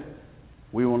commit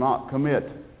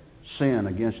sin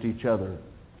against each other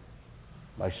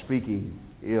by speaking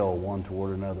ill one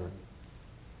toward another.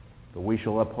 But we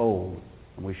shall uphold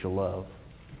and we shall love.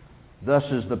 Thus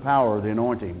is the power of the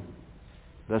anointing.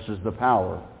 Thus is the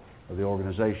power of the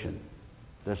organization.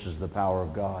 This is the power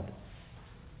of God.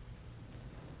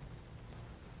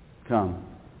 Come.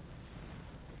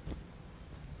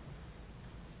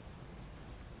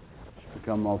 We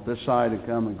come off this side and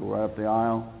come and go right up the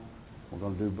aisle. We're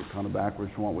going to do kind of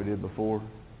backwards from what we did before.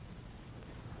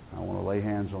 I want to lay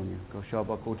hands on you.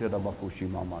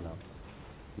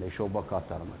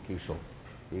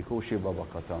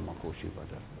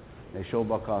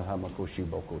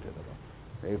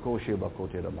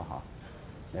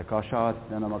 Nekashat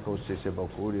nanamakosi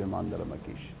sebokuri mandala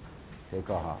makish.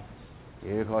 Ekaha.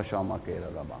 Ekasha makera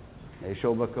raba.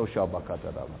 Neshobako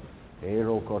shabakata raba.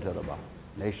 Ero kota raba.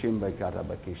 Neshim bakata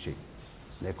bakishi.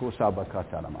 Nekusa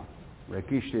bakata rama.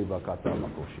 Rekishi bakata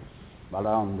makoshi.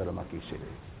 Balandra makishi.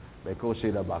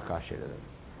 Bekosi da bakashi.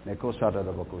 Nekosa da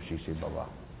bakoshi si baba.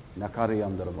 Nakari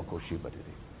andra makoshi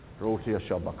batiri. Roti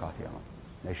shabakati ama.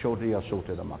 Neshoti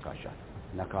asota da makasha.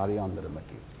 Nakari andra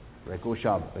maki.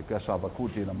 Rekoshab, Bekasa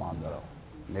Bakuti the Mandara,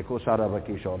 Nekosara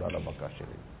Bakisho da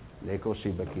Bakashiri,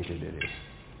 Nekosi Bakiti did it,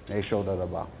 Nesho da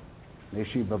Ba,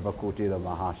 Neshiba Bakuti the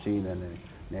Mahasin and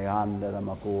Neanda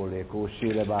Mako,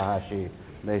 Nekosi the Bahashi,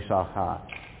 Nesaha,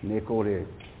 Nekore,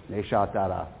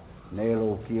 Neshatara,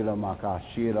 Nero Kila Maka,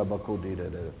 Shira Bakuti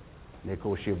the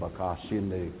Nekoshi Baka,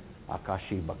 Sinde,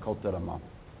 Akashi Bakotarama,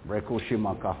 Rekoshi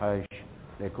Makahash,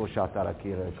 Nekoshatara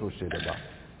Kira, Kosi the Ba,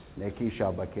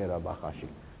 Nekisha Bakira Bakashi.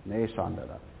 Ne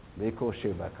sandara,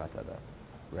 Bekoshi Bakatara,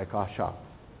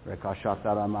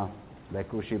 Rekashatarama,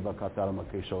 Bekushi Bakatarama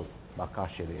Kisho,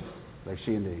 Bakashiri,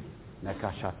 Besindi,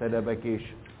 Nekashatera Bekish,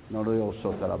 Norio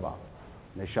Sotaraba,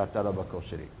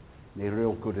 Neshatarabakosiri,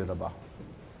 Nerio Kudiraba,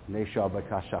 Nesha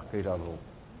Bakasha Kiraru,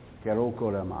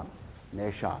 Keroko Raman,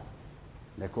 Nesha,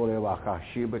 Nekorewaka,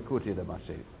 Shibekuti the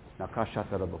Masi,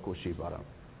 Nakashatarabakushi Baram,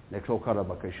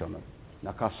 Nekokarabakishona,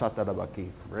 Nakasatarabaki,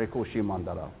 Rekoshi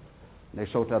Mandara.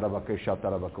 Nesota Rabakesha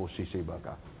Tarabakosi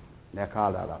Sibaka,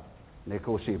 Nekalara,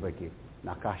 Nekosi Baki,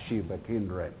 Nakashi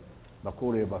Bakindre,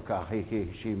 Bakuri Baka Hiki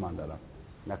Shimandara,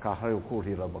 Nakaharu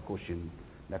Kuri Rabakoshin,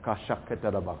 Nakashaketa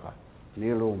Rabaka,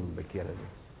 Nilum Bekiri,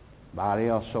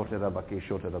 Baria Sota Rabaki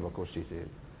Shota Rabakosi,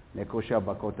 Nekosha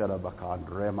Bakota Rabaka,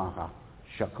 Remaha,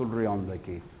 Shakudrion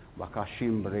Beki,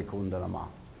 Bakashim Brekundarama,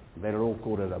 Bero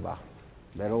Kuraba,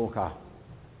 Beroka,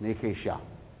 Nikesha,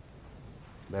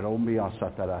 Berombia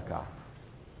Sataraka.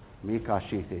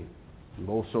 Mikashiti,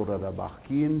 Bosora da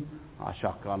Bakin,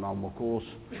 Ashakana Mokos,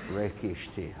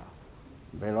 Rekishtiha.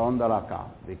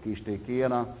 Berondaraka, Bekishti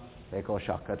Kiana, Eko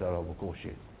Shakata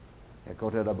Rabukoshi.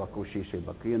 Ekota da Bakushi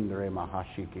Bakin, Rema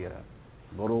Hashikira,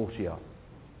 Borosia,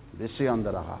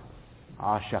 Bisiandaraha,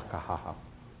 Ashakaha,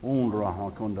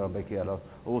 Unraha Kunda Bekera,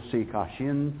 Osi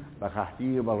Kashin,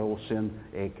 Bakahti Barosin,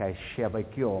 Eka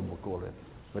Shebekio Mokore,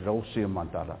 Berosia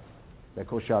Mantara.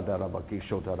 Bekoshadara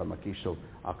Bakisho Taramakiso,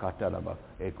 Akataraba,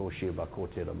 Ekoshiba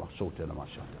Kotirama, Sotirama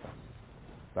Shatara.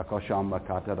 Bakoshamba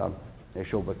Katara,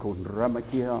 Eshobakun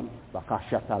Ramakia,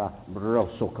 Bakashatara,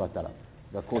 Brosokatara,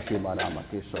 Bakoshi Marama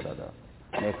Kisodada,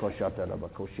 Nekoshatara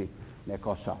Bakoshi,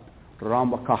 Nekosa,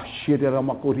 Ramakashira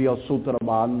Makuria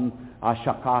Sutraban,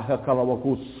 Ashakaha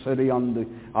Kalawaku Siriandi,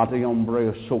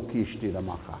 Atayambre Sokishti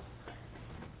Ramaka.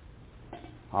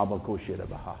 Habakoshira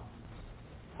Baha.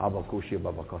 Habakushi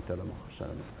Babakotara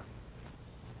Mahasanamaka.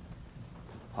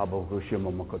 Habakushi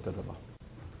Mamakotaba.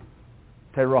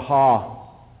 Teraha.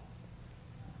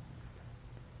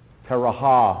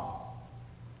 Teraha.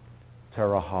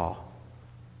 Teraha.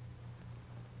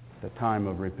 The time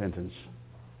of repentance.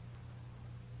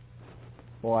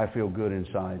 Boy, I feel good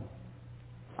inside.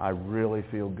 I really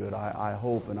feel good. I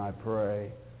hope and I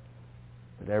pray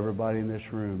that everybody in this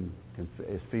room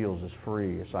feels as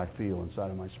free as I feel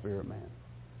inside of my spirit, man.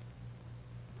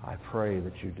 I pray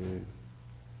that you do.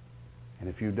 And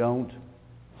if you don't,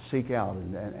 seek out.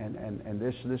 And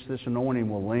this anointing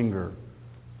will linger.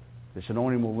 This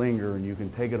anointing will linger, and you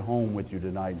can take it home with you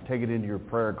tonight. Take it into your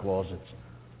prayer closets.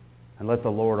 And let the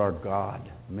Lord our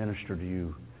God minister to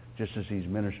you just as He's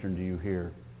ministering to you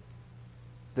here.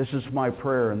 This is my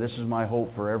prayer, and this is my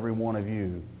hope for every one of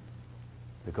you.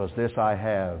 Because this I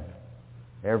have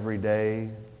every day,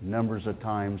 numbers of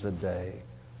times a day.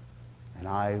 And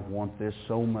I want this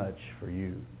so much for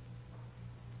you.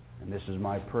 And this is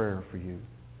my prayer for you,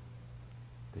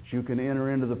 that you can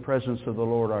enter into the presence of the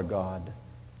Lord our God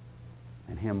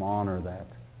and Him honor that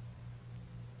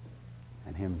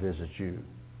and Him visit you.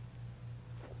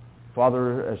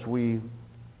 Father, as we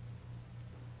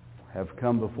have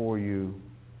come before you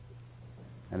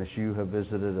and as you have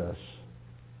visited us,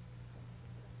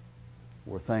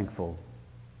 we're thankful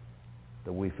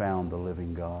that we found the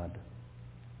living God.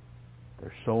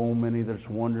 There's so many that's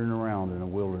wandering around in a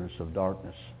wilderness of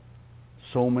darkness.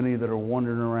 So many that are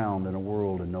wandering around in a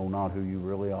world and know not who you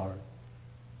really are.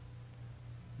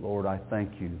 Lord, I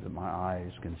thank you that my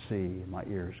eyes can see and my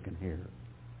ears can hear.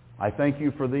 I thank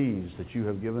you for these that you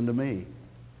have given to me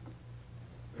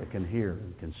that can hear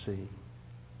and can see.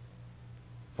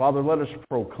 Father, let us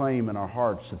proclaim in our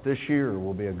hearts that this year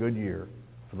will be a good year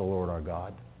for the Lord our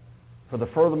God, for the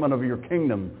furtherment of your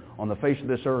kingdom on the face of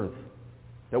this earth,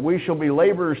 that we shall be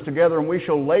laborers together and we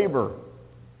shall labor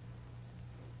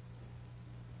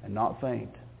and not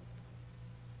faint,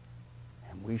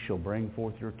 and we shall bring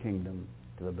forth your kingdom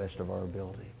to the best of our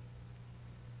ability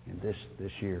in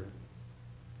this year,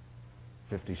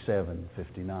 57,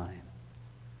 59.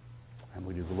 And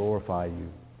we do glorify you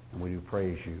and we do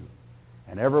praise you.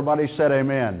 And everybody said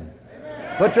amen.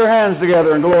 Amen. Put your hands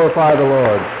together and glorify the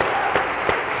Lord.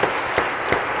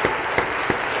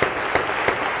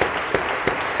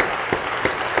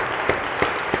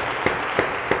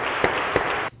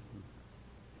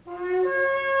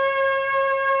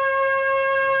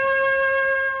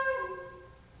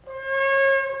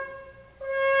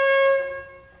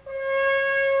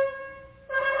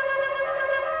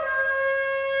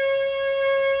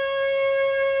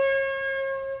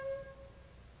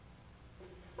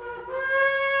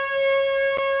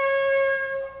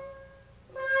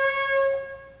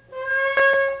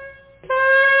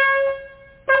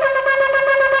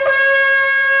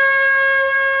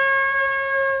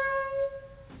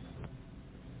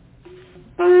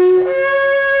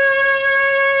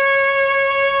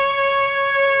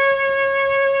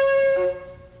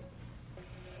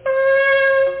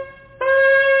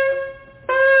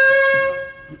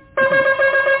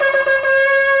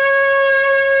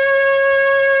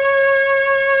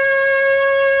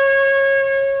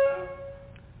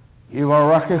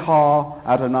 Yivarechecha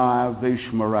Adonai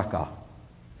v'yishmerecha.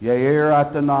 Yair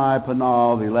Adonai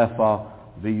panav v'lefa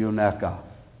v'yuneka.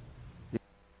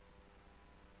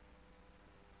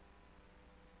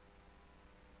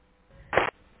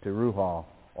 Teruha,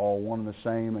 all one and the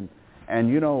same. And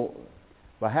you know,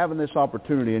 by having this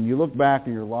opportunity, and you look back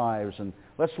in your lives, and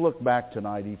let's look back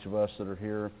tonight, each of us that are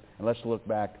here, and let's look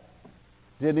back.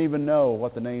 Didn't even know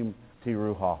what the name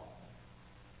Teruha.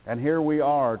 And here we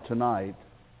are tonight.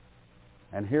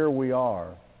 And here we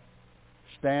are,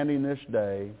 standing this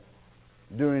day,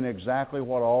 doing exactly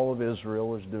what all of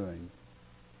Israel is doing.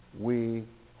 We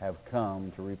have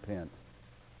come to repent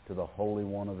to the Holy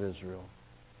One of Israel.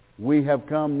 We have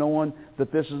come knowing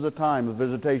that this is a time of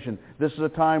visitation. This is a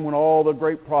time when all the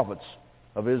great prophets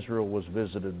of Israel was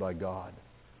visited by God.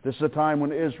 This is a time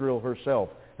when Israel herself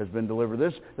has been delivered.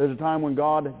 There's a time when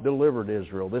God delivered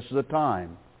Israel. This is a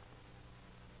time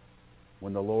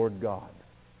when the Lord God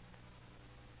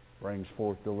brings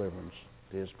forth deliverance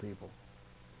to His people.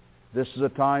 This is a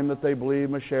time that they believe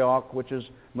Mashiach, which is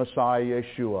Messiah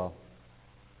Yeshua,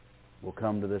 will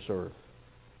come to this earth.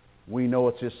 We know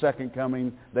it's His second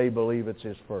coming. They believe it's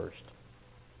His first.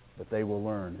 But they will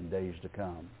learn in days to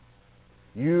come.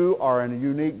 You are in a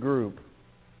unique group.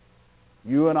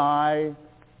 You and I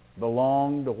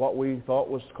belong to what we thought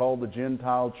was called the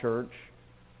Gentile church.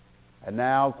 And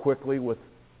now quickly, with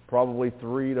probably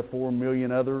 3 to 4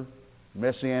 million other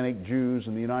Messianic Jews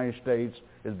in the United States,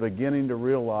 is beginning to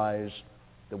realize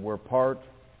that we're part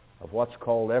of what's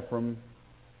called Ephraim,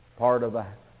 part of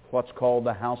what's called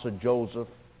the house of Joseph,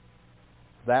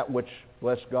 that which,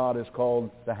 bless God, is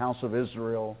called the house of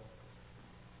Israel.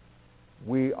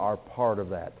 We are part of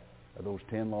that, of those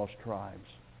 10 lost tribes.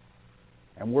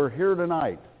 And we're here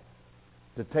tonight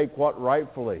to take what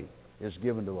rightfully is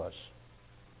given to us.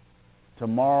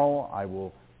 Tomorrow I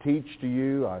will teach to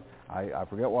you, I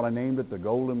forget what I named it, the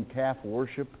golden calf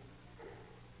worship.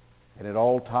 And it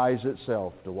all ties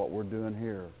itself to what we're doing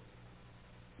here.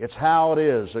 It's how it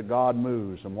is that God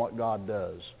moves and what God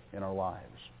does in our lives.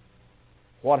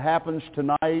 What happens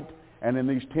tonight and in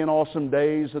these 10 awesome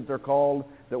days that they're called,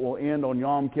 that will end on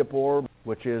Yom Kippur,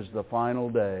 which is the final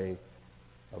day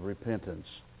of repentance.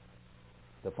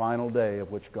 The final day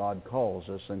of which God calls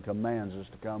us and commands us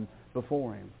to come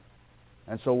before Him.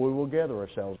 And so we will gather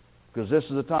ourselves. Because this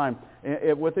is the time.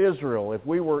 With Israel, if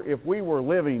we were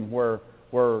living where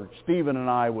where Stephen and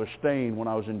I was staying when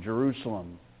I was in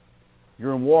Jerusalem.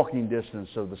 You're in walking distance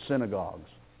of the synagogues.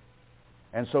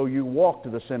 And so you walk to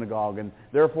the synagogue, and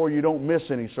therefore you don't miss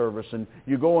any service, and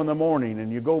you go in the morning,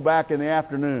 and you go back in the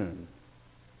afternoon.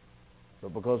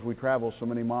 But because we travel so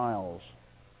many miles,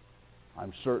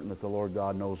 I'm certain that the Lord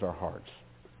God knows our hearts.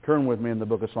 Turn with me in the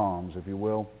book of Psalms, if you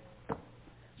will.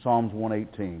 Psalms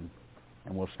 118,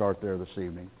 and we'll start there this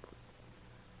evening.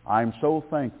 I'm so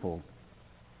thankful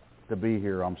to be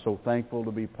here. I'm so thankful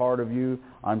to be part of you.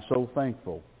 I'm so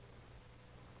thankful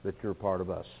that you're part of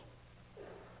us.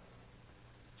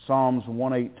 Psalms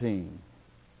 118.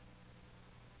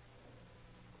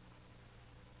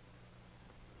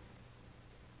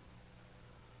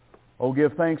 Oh,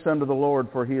 give thanks unto the Lord,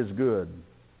 for He is good,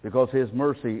 because His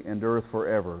mercy endureth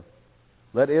forever.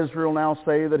 Let Israel now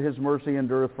say that His mercy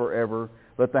endureth forever.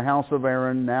 Let the house of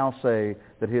Aaron now say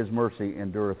that His mercy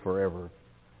endureth forever.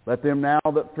 Let them now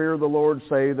that fear the Lord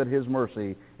say that His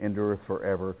mercy endureth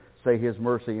forever. Say, His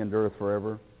mercy endureth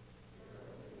forever.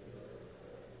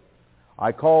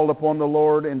 I called upon the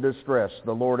Lord in distress.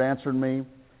 The Lord answered me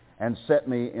and set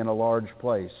me in a large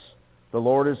place. The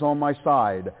Lord is on my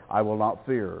side. I will not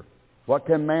fear. What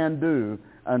can man do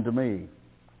unto me?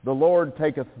 The Lord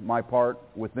taketh my part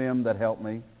with them that help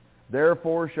me.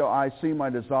 Therefore shall I see my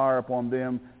desire upon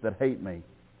them that hate me.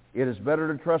 It is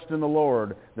better to trust in the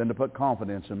Lord than to put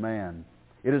confidence in man.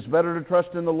 It is better to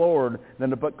trust in the Lord than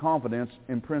to put confidence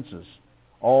in princes.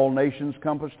 All nations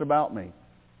compassed about me.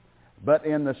 But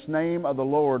in the name of the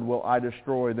Lord will I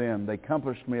destroy them. They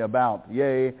compassed me about.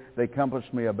 Yea, they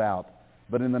compassed me about.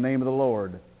 But in the name of the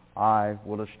Lord I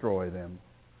will destroy them.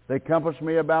 They compass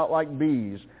me about like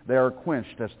bees. They are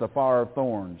quenched as the fire of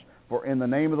thorns. For in the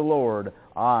name of the Lord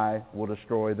I will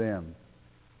destroy them.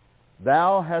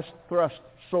 Thou hast thrust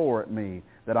sore at me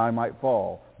that I might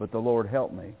fall, but the Lord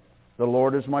helped me. The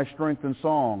Lord is my strength and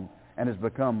song, and has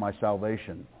become my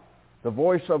salvation. The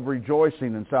voice of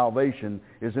rejoicing and salvation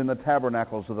is in the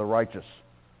tabernacles of the righteous.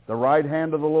 The right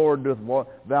hand of the Lord doeth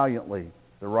valiantly.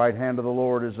 The right hand of the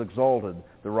Lord is exalted.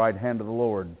 The right hand of the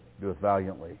Lord doeth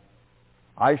valiantly.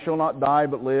 I shall not die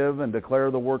but live and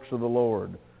declare the works of the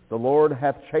Lord. The Lord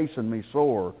hath chastened me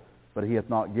sore, but He hath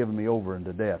not given me over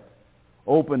unto death.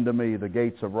 Open to me the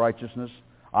gates of righteousness.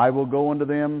 I will go unto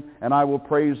them, and I will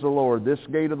praise the Lord. This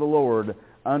gate of the Lord,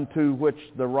 unto which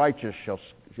the righteous shall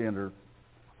enter.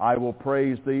 I will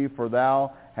praise Thee, for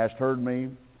Thou hast heard me,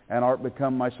 and art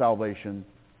become my salvation.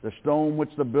 The stone which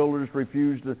the builders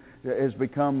refused has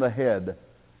become the head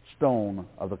stone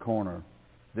of the corner.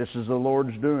 This is the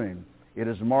Lord's doing. It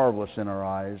is marvelous in our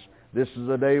eyes. This is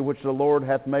the day which the Lord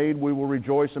hath made. We will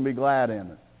rejoice and be glad in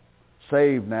it.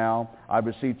 Save now, I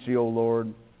beseech Thee, O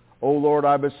Lord. O Lord,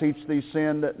 I beseech Thee,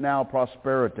 send now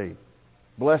prosperity.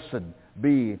 Blessed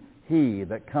be he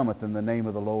that cometh in the name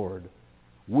of the Lord.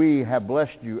 We have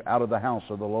blessed you out of the house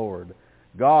of the Lord.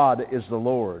 God is the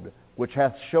Lord, which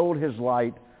hath showed His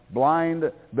light, bind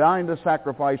the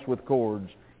sacrifice with cords,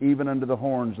 even unto the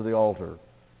horns of the altar.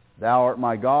 Thou art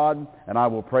my God, and I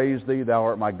will praise Thee. Thou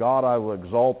art my God, I will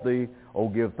exalt Thee. O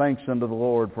give thanks unto the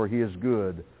Lord, for He is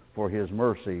good, for His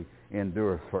mercy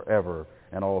endureth forever.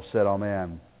 And all said,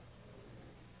 Amen.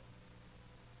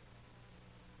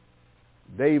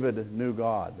 David knew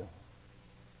God.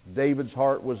 David's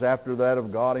heart was after that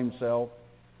of God Himself.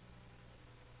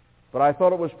 But I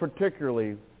thought it was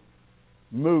particularly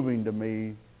moving to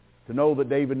me to know that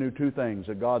David knew two things,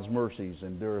 that God's mercies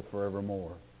endureth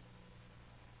forevermore.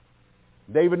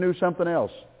 David knew something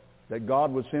else, that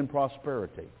God would send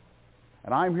prosperity.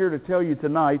 And I'm here to tell you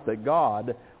tonight that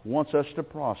God wants us to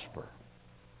prosper.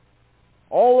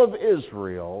 All of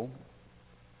Israel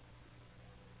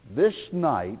this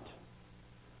night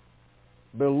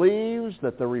believes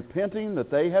that the repenting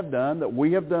that they have done, that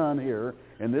we have done here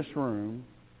in this room,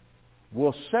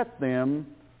 will set them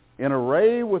in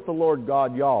array with the Lord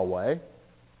God Yahweh,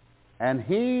 and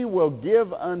He will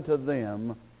give unto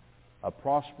them a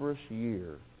prosperous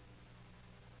year.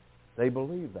 They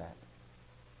believe that.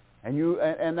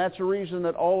 And that's the reason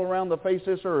that all around the face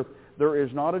of this earth there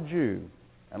is not a Jew,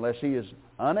 unless he is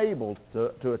unable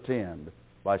to attend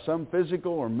by some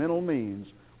physical or mental means,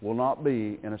 will not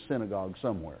be in a synagogue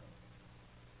somewhere.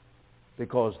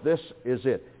 Because this is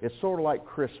it. It's sort of like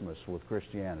Christmas with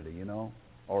Christianity, you know,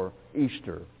 or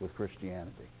Easter with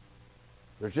Christianity.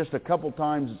 There's just a couple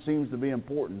times it seems to be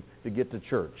important to get to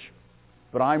church.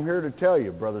 But I'm here to tell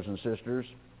you, brothers and sisters,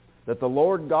 that the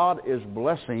Lord God is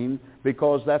blessing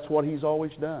because that's what He's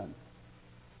always done.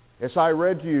 As I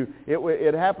read to you,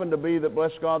 it happened to be that,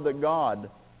 bless God, that God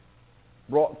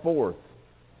brought forth.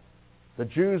 The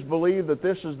Jews believed that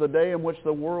this is the day in which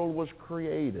the world was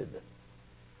created.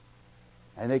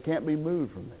 And they can't be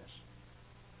moved from this.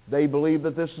 They believe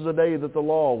that this is the day that the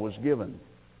law was given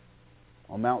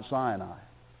on Mount Sinai.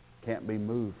 Can't be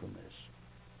moved from this.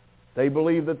 They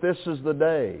believe that this is the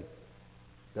day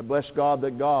that, bless God,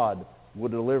 that God will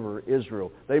deliver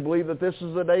Israel. They believe that this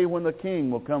is the day when the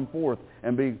king will come forth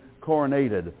and be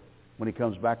coronated when he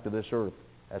comes back to this earth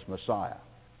as Messiah.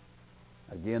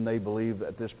 Again, they believe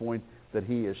at this point that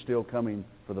he is still coming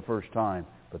for the first time.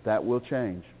 But that will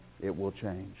change. It will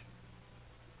change.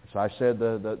 As I said,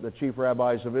 the chief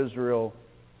rabbis of Israel,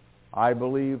 I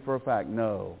believe for a fact,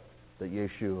 know that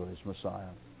Yeshua is Messiah.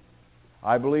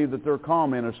 I believe that their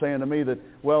comment is saying to me that,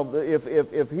 well,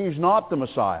 if he's not the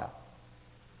Messiah,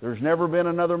 there's never been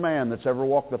another man that's ever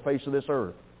walked the face of this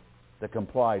earth that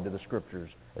complied to the Scriptures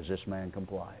as this man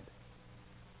complied.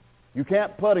 You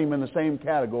can't put him in the same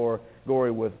category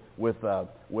with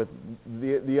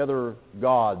the other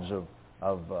gods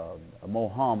of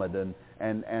Mohammed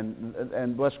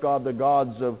and bless God, the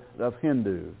gods of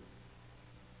Hindu.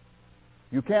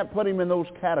 You can't put him in those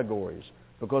categories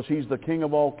because he's the King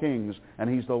of all kings and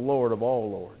he's the Lord of all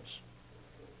lords.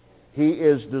 He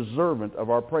is deserving of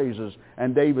our praises,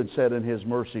 and David said, "In his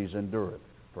mercies endureth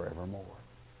forevermore."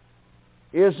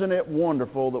 Isn't it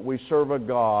wonderful that we serve a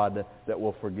God that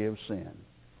will forgive sin?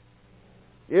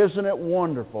 Isn't it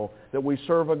wonderful that we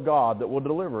serve a God that will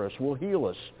deliver us, will heal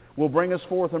us, will bring us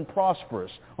forth and prosper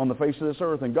us on the face of this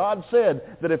earth? And God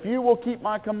said that if you will keep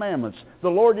my commandments, the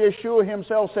Lord Yeshua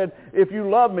himself said, if you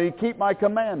love me, keep my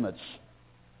commandments.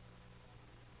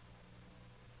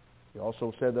 He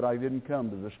also said that I didn't come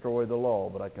to destroy the law,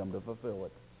 but I come to fulfill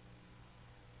it.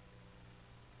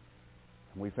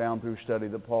 And we found through study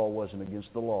that Paul wasn't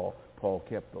against the law. Paul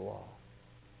kept the law.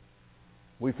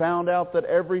 We found out that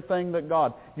everything that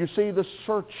God... You see the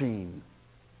searching.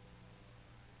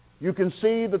 You can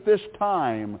see that this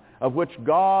time of which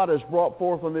God has brought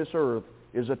forth on this earth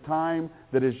is a time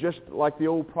that is just like the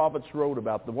old prophets wrote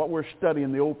about. What we're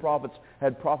studying, the old prophets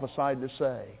had prophesied to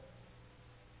say.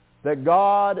 That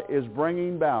God is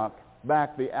bringing back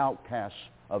the outcasts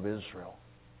of Israel.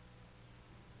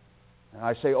 And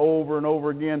I say over and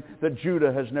over again that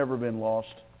Judah has never been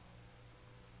lost.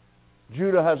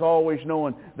 Judah has always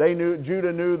known.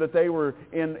 Judah knew that they were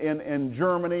in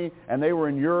Germany and they were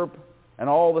in Europe and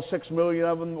all the 6 million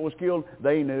of them that was killed,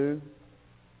 they knew.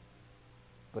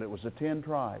 But it was the 10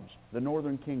 tribes, the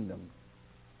northern kingdom,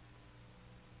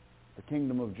 the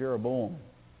kingdom of Jeroboam.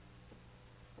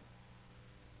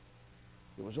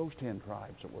 It was those 10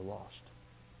 tribes that were lost.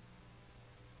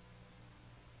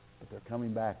 But they're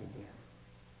coming back again.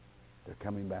 They're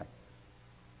coming back.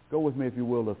 Go with me, if you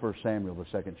will, to 1 Samuel, the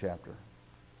 2nd chapter.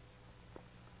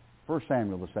 1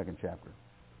 Samuel, the 2nd chapter.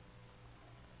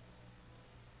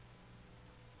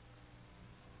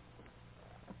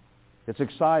 It's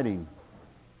exciting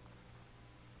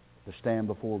to stand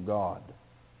before God.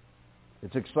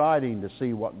 It's exciting to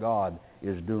see what God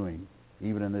is doing,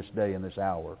 even in this day and this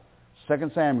hour.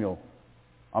 1 Samuel,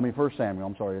 I'll get it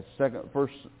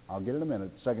in a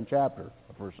minute. 2nd chapter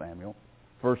of 1 Samuel,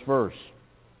 first verse.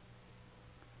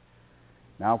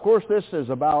 Now, of course, this is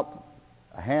about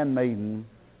a handmaiden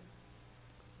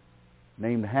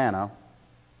named Hannah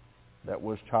that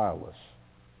was childless.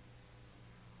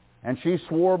 And she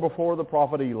swore before the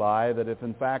prophet Eli that if,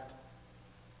 in fact,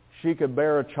 she could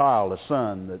bear a child, a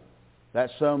son, that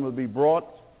son would be brought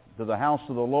to the house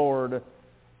of the Lord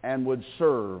and would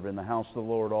serve in the house of the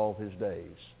Lord all his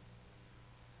days.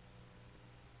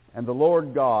 And the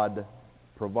Lord God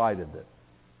provided it.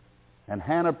 And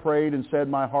Hannah prayed and said,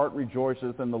 my heart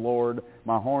rejoiceth in the Lord,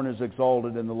 my horn is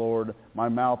exalted in the Lord, my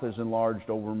mouth is enlarged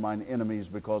over mine enemies,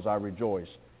 because I rejoice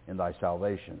in thy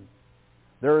salvation.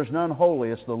 There is none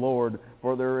holy as the Lord,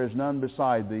 for there is none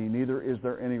beside thee, neither is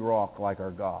there any rock like our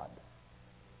God.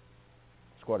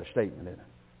 It's quite a statement, isn't it?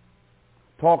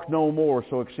 Talk no more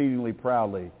so exceedingly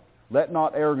proudly. Let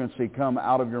not arrogancy come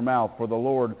out of your mouth, for the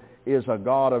Lord is a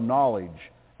God of knowledge,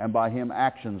 and by him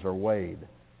actions are weighed.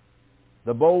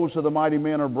 The bows of the mighty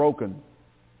men are broken,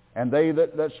 and they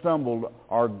that stumbled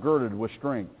are girded with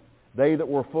strength. They that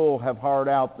were full have hired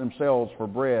out themselves for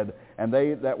bread, and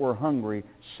they that were hungry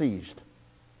ceased.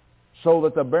 So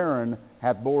that the barren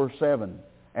hath bore 7,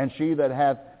 and she that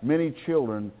hath many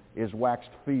children is waxed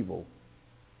feeble.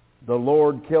 The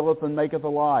Lord killeth and maketh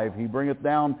alive. He bringeth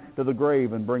down to the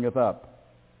grave and bringeth up.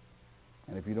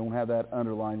 And if you don't have that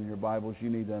underlined in your Bibles, you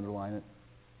need to underline it.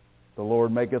 The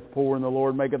Lord maketh poor and the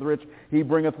Lord maketh rich. He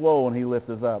bringeth low and he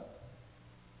lifteth up.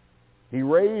 He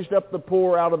raised up the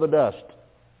poor out of the dust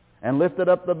and lifted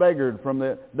up the beggared from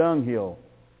the dunghill,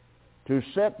 to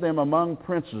set them among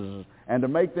princes and to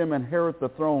make them inherit the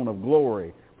throne of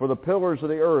glory. For the pillars of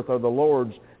the earth are the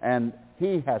Lord's, and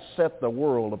He has set the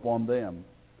world upon them.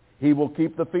 He will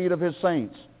keep the feet of His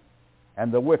saints,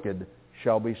 and the wicked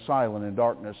shall be silent in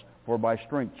darkness, for by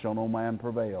strength shall no man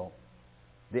prevail.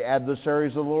 The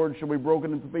adversaries of the Lord shall be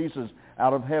broken into pieces.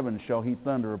 Out of heaven shall He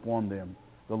thunder upon them.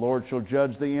 The Lord shall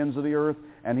judge the ends of the earth,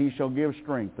 and He shall give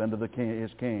strength unto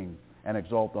His king, and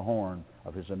exalt the horn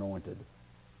of His anointed.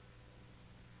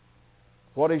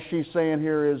 What is she saying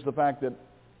here is the fact that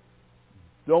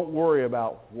don't worry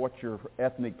about what your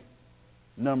ethnic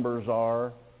numbers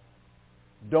are.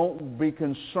 Don't be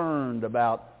concerned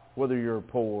about whether you're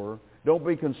poor. Don't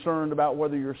be concerned about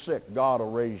whether you're sick. God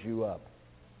will raise you up.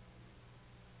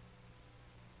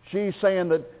 She's saying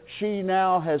that she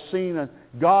now has seen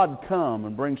God come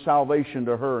and bring salvation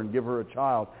to her and give her a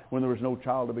child when there was no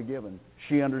child to be given.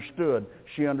 She understood.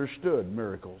 She understood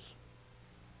miracles.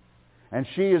 And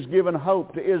she is given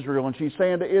hope to Israel, and she's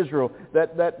saying to Israel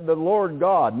that the Lord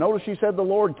God, notice she said the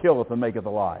Lord killeth and maketh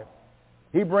alive.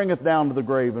 He bringeth down to the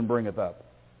grave and bringeth up.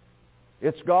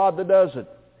 It's God that does it.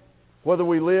 Whether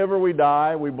we live or we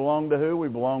die, we belong to who? We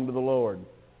belong to the Lord.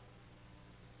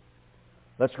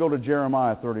 Let's go to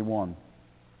Jeremiah 31.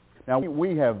 Now,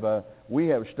 we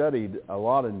have studied a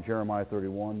lot in Jeremiah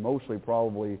 31, mostly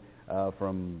probably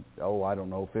from,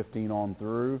 15 on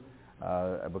through,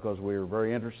 because we're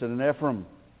very interested in Ephraim.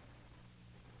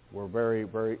 We're very,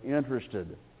 very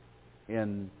interested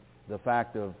in the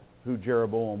fact of who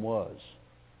Jeroboam was.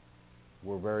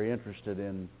 We're very interested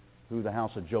in who the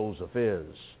house of Joseph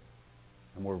is.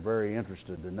 And we're very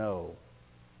interested to know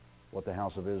what the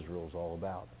house of Israel is all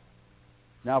about.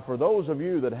 Now, for those of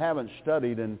you that haven't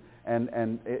studied, and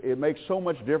it makes so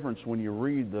much difference when you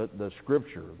read the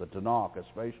Scripture, the Tanakh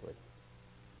especially,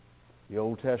 the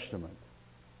Old Testament.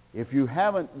 If you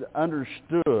haven't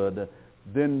understood,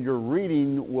 then your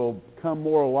reading will come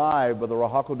more alive by the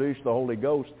Ruach HaKodesh, the Holy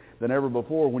Ghost, than ever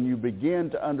before when you begin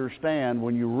to understand,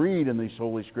 when you read in these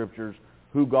Holy Scriptures,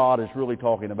 who God is really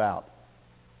talking about.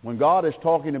 When God is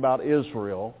talking about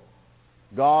Israel,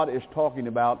 God is talking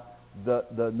about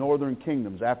the northern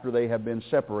kingdoms after they have been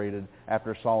separated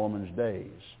after Solomon's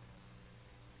days.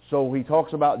 So he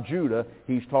talks about Judah.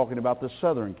 He's talking about the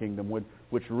southern kingdom,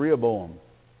 which Rehoboam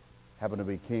happened to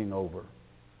be king over.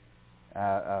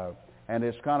 And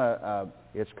it's kind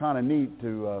of neat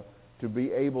to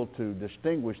be able to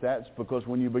distinguish that, because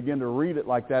when you begin to read it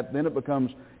like that, then it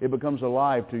becomes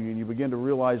alive to you, and you begin to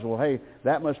realize, well, hey,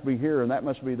 that must be here and that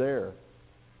must be there,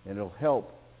 and it'll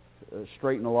help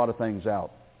straighten a lot of things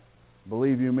out.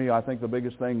 Believe you me, I think the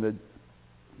biggest thing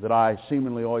that I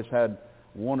seemingly always had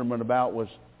wonderment about was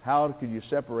how could you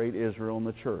separate Israel and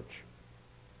the church?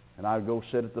 And I'd go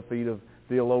sit at the feet of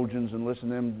theologians and listen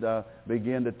to them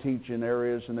begin to teach in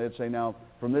areas, and they'd say, now,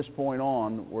 from this point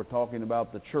on, we're talking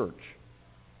about the church.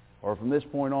 Or from this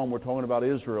point on, we're talking about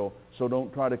Israel, so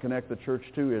don't try to connect the church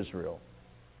to Israel.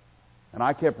 And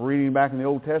I kept reading back in the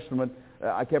Old Testament,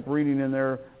 I kept reading in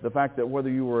there the fact that whether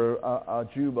you were a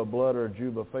Jew by blood or a Jew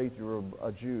by faith, you were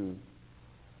a Jew.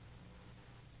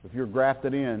 If you're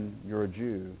grafted in, you're a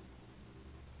Jew.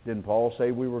 Didn't Paul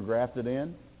say we were grafted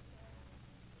in?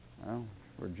 Well,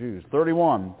 we're Jews.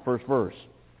 31, first verse.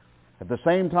 At the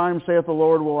same time, saith the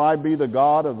Lord, will I be the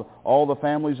God of all the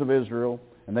families of Israel,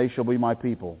 and they shall be my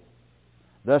people.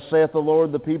 Thus saith the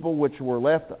Lord, the people which were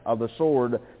left of the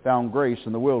sword found grace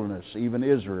in the wilderness, even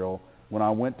Israel, when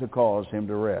I went to cause him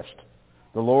to rest.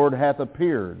 The Lord hath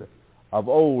appeared of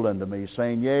old unto me,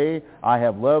 saying, Yea, I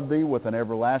have loved thee with an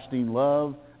everlasting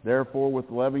love, therefore with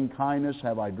loving kindness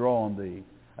have I drawn thee.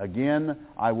 Again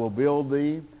I will build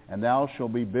thee, and thou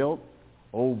shalt be built,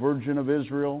 O Virgin of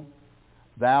Israel.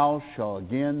 Thou shalt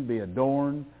again be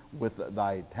adorned with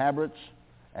thy tabrets,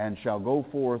 and shall go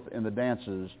forth in the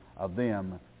dances of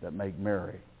them that make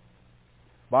merry.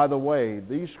 By the way,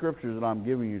 these scriptures that I'm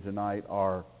giving you tonight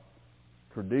are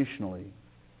traditionally,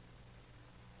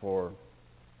 for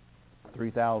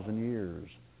 3,000 years,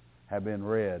 have been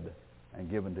read and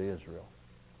given to Israel.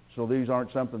 So these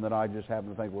aren't something that I just happen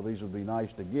to think, well, these would be nice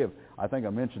to give. I think I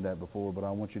mentioned that before, but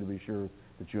I want you to be sure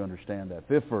that you understand that.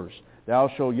 5th verse, thou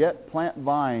shalt yet plant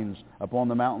vines upon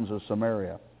the mountains of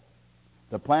Samaria.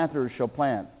 The planters shall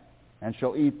plant, and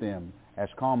shall eat them as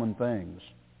common things.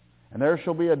 And there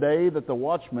shall be a day that the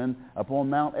watchmen upon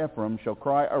Mount Ephraim shall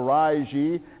cry, Arise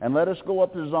ye, and let us go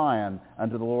up to Zion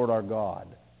unto the Lord our God.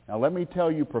 Now let me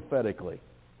tell you prophetically,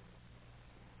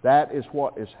 that is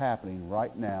what is happening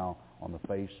right now on the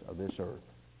face of this earth.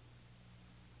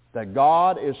 That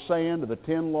God is saying to the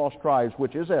 10 lost tribes,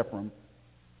 which is Ephraim,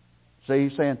 see,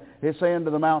 he's saying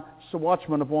to the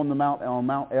watchmen upon the Mount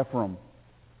Ephraim,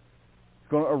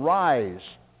 it's going to arise.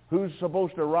 Who's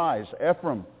supposed to arise?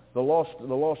 Ephraim, the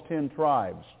lost 10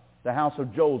 tribes, the house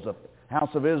of Joseph, house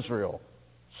of Israel,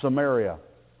 Samaria,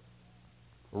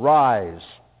 rise,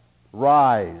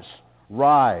 rise,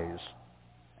 rise,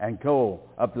 and go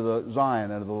up to the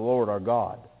Zion and to the Lord our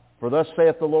God. For thus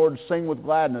saith the Lord, sing with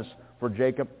gladness for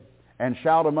Jacob, and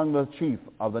shout among the chief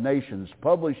of the nations.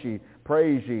 Publish ye,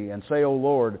 praise ye, and say, O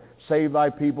Lord, save thy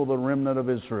people, the remnant of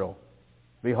Israel.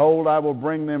 Behold, I will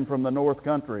bring them from the north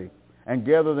country, and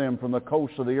gather them from the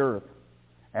coasts of the earth,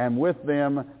 and with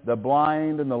them the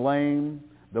blind and the lame,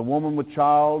 the woman with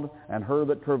child, and her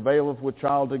that travaileth with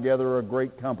child together, a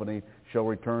great company shall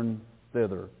return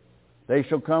thither. They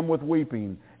shall come with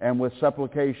weeping, and with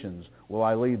supplications will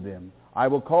I lead them. I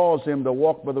will cause them to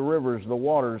walk by the rivers, the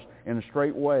waters, in a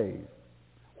straight way,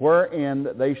 wherein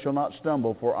they shall not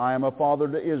stumble, for I am a father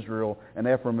to Israel, and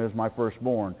Ephraim is my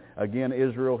firstborn. Again,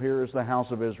 Israel here is the house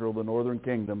of Israel, the northern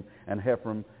kingdom, and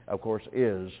Ephraim, of course,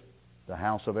 is the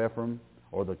house of Ephraim,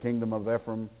 or the kingdom of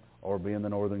Ephraim, or being the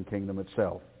northern kingdom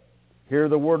itself. Hear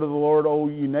the word of the Lord, O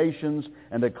ye nations,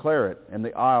 and declare it in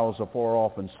the isles afar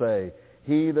off, and say,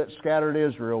 He that scattered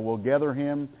Israel will gather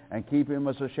him, and keep him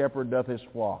as a shepherd doth his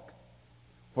flock.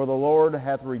 For the Lord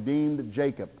hath redeemed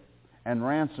Jacob, and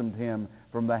ransomed him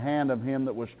from the hand of him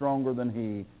that was stronger than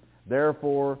he.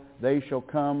 Therefore they shall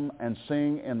come and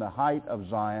sing in the height of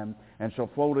Zion, and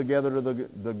shall flow together to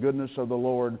the goodness of the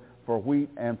Lord, for wheat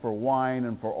and for wine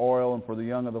and for oil and for the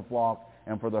young of the flock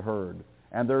and for the herd.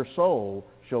 And their soul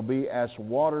shall be as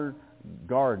watered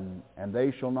garden, and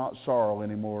they shall not sorrow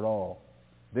any more at all.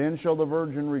 Then shall the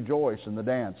virgin rejoice in the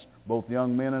dance, both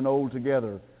young men and old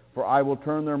together. For I will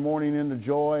turn their mourning into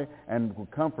joy, and will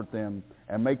comfort them,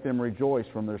 and make them rejoice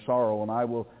from their sorrow. And I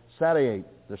will satiate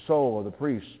the soul of the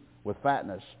priests with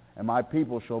fatness, and my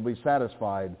people shall be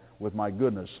satisfied with my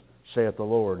goodness, saith the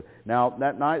Lord. Now,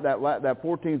 that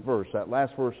 14th verse, that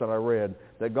last verse that I read,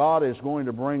 that God is going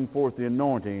to bring forth the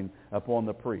anointing upon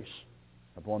the priests,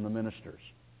 upon the ministers.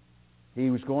 He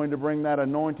was going to bring that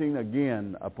anointing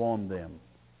again upon them.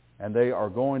 And they are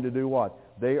going to do what?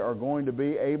 They are going to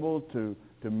be able to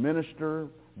minister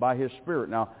by His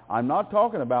Spirit. Now, I'm not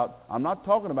talking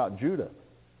about Judah.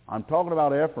 I'm talking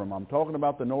about Ephraim. I'm talking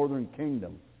about the northern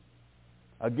kingdom.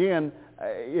 Again,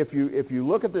 if you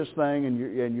look at this thing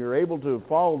and you're able to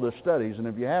follow the studies, and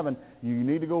if you haven't, you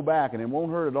need to go back, and it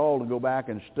won't hurt at all to go back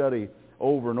and study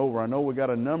over and over. I know we got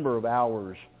a number of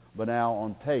hours by now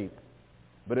on tape,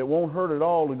 but it won't hurt at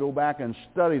all to go back and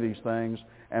study these things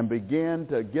and begin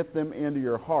to get them into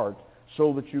your heart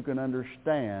so that you can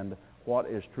understand what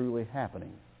is truly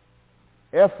happening.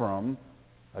 Ephraim,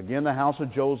 again the house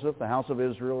of Joseph, the house of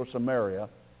Israel or Samaria,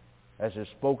 as is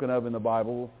spoken of in the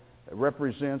Bible,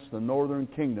 represents the northern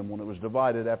kingdom when it was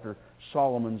divided after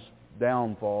Solomon's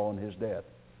downfall and his death.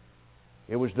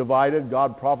 It was divided.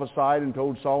 God prophesied and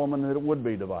told Solomon that it would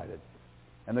be divided.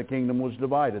 And the kingdom was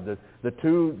divided. The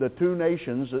two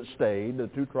nations that stayed, the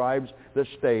two tribes that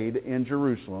stayed in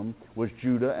Jerusalem was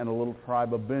Judah and a little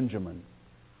tribe of Benjamin,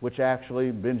 which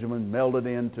actually Benjamin melded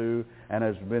into and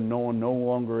has been known no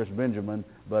longer as Benjamin,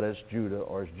 but as Judah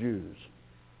or as Jews.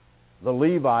 The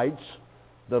Levites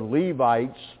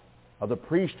of the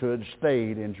priesthood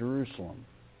stayed in Jerusalem.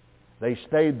 They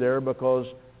stayed there because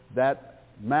that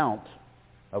mount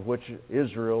of which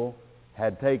Israel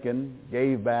had taken,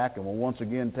 gave back, and will once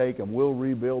again take and will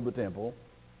rebuild the temple,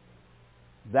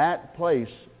 that place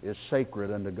is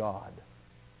sacred unto God.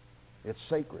 It's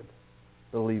sacred.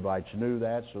 The Levites knew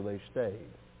that, so they stayed.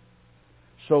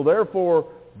 So therefore,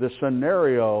 the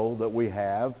scenario that we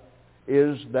have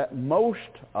is that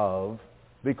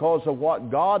because of what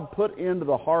God put into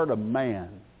the heart of man,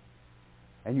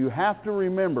 and you have to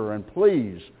remember, and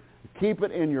please keep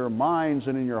it in your minds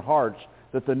and in your hearts,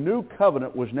 that the new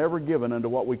covenant was never given unto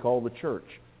what we call the church,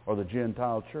 or the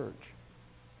Gentile church.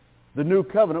 The new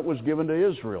covenant was given to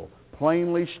Israel,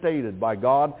 plainly stated by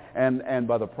God and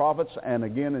by the prophets, and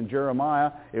again in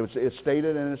Jeremiah, it's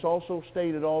stated, and it's also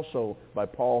stated also by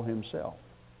Paul himself,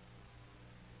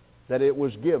 that it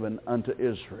was given unto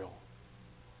Israel.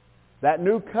 That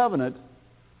new covenant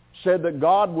said that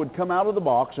God would come out of the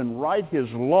box and write His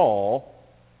law.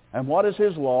 And what is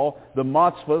His law? The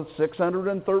mitzvah,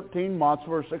 613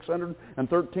 mitzvah,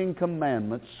 613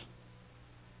 commandments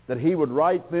that He would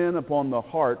write then upon the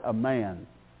heart of man.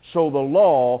 So the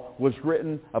law was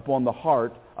written upon the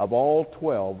heart of all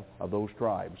 12 of those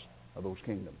tribes, of those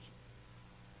kingdoms.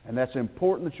 And that's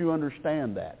important that you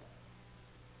understand that,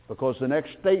 because the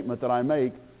next statement that I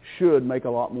make should make a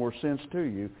lot more sense to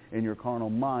you in your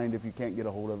carnal mind if you can't get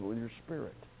a hold of it with your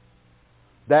spirit.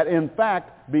 That in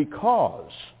fact,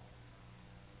 because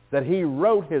that He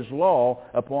wrote His law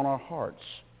upon our hearts,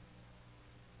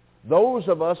 those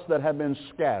of us that have been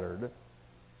scattered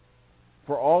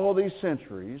for all of these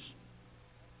centuries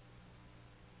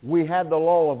We had the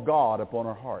law of God upon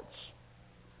our hearts.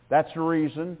 That's the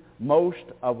reason most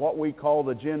of what we call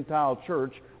the Gentile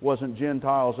church wasn't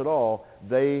Gentiles at all.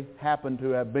 They happened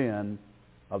to have been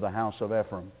of the house of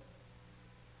Ephraim,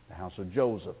 the house of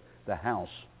Joseph, the house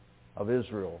of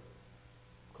Israel,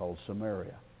 called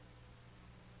Samaria.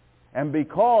 And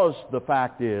because the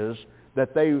fact is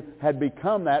that they had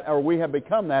become that, or we have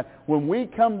become that, when we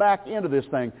come back into this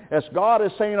thing, as God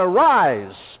is saying,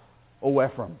 arise, O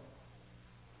Ephraim.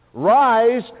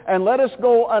 Rise and let us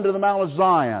go unto the Mount of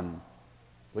Zion,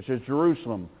 which is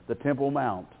Jerusalem, the Temple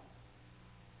Mount.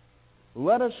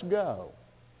 Let us go.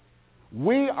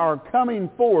 We are coming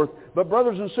forth, but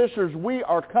brothers and sisters, we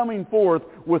are coming forth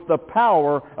with the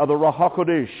power of the Ruach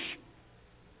HaKodesh.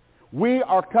 We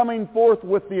are coming forth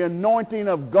with the anointing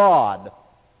of God,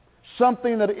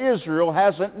 something that Israel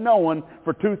hasn't known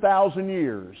for 2,000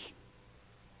 years.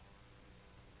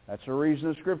 That's the reason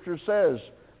the Scripture says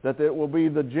that it will be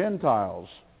the Gentiles.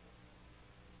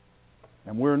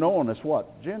 And we're known as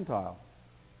what? Gentile.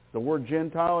 The word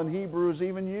Gentile in Hebrew is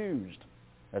even used,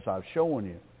 as I've shown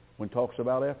you, when it talks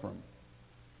about Ephraim.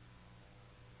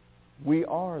 We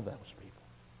are those people.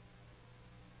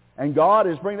 And God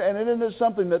is bringing, and isn't it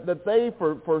something that they,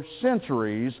 for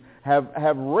centuries,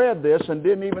 have read this and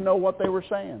didn't even know what they were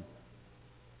saying?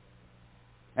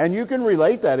 And you can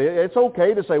relate that. It's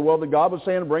okay to say, well, the God was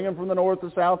saying, bring them from the north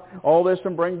to south, all this,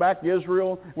 and bring back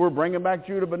Israel. We're bringing back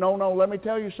Judah. But no, let me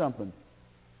tell you something.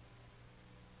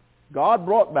 God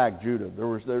brought back Judah.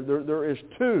 There is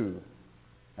two,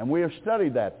 and we have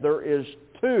studied that. There is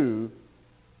two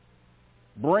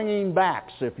bringing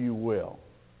backs, if you will.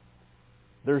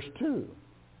 There's two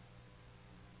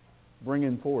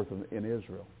bringing forth in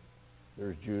Israel.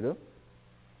 There's Judah,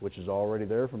 which is already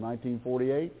there from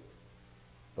 1948.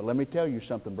 But let me tell you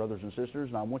something, brothers and sisters,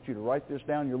 and I want you to write this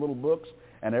down in your little books,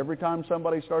 and every time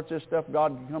somebody starts this stuff,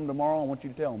 God can come tomorrow, I want you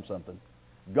to tell them something.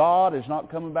 God is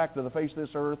not coming back to the face of this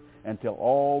earth until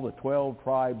all the 12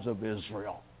 tribes of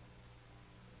Israel.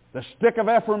 The stick of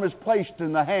Ephraim is placed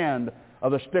in the hand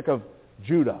of the stick of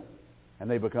Judah,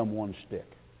 and they become one stick.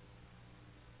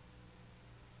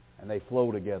 And they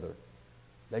flow together.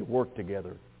 They work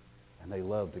together. And they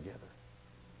love together.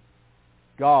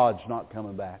 God's not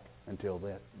coming back until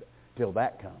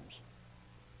that comes.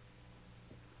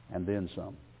 And then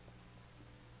some.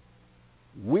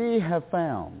 We have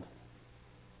found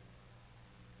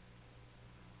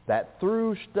that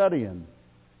through studying,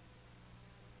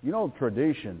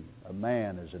 tradition of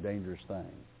man is a dangerous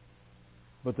thing.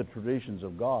 But the traditions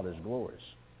of God is glorious.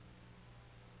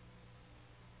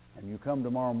 And you come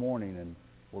tomorrow morning and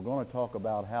we're going to talk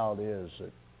about how it is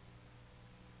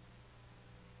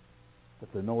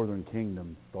that the northern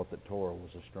kingdom thought that Torah was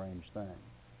a strange thing.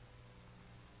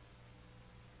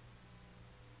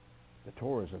 The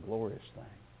Torah is a glorious thing.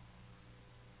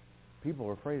 People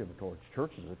are afraid of the Torah.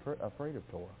 Churches are afraid of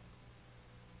Torah.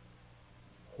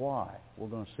 Why? We're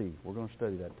going to see. We're going to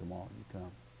study that tomorrow. You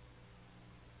come.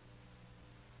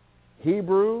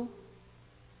 Hebrew,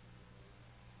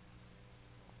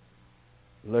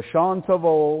 Lashon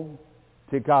Tavo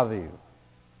Tikaviv.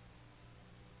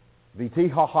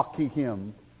 Vitiha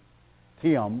Hakikim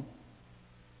Tiam,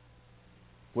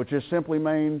 which just simply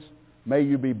means, may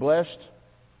you be blessed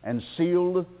and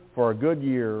sealed for a good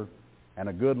year and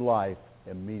a good life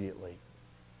immediately.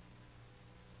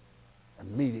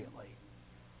 Immediately.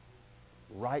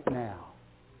 Right now.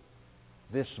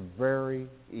 This very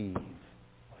eve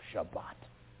of Shabbat.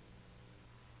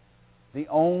 The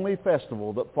only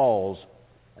festival that falls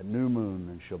at new moon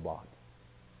and Shabbat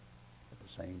at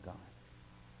the same time.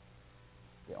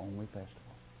 The only festival.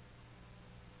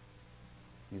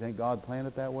 You think God planned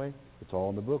it that way? It's all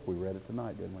in the book. We read it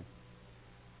tonight, didn't we?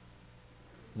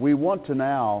 We want to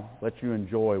now let you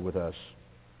enjoy with us.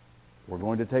 We're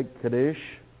going to take Kaddish.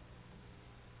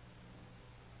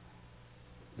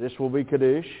 This will be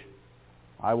Kaddish.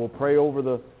 I will pray over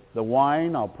the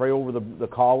wine. I'll pray over the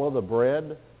challah, the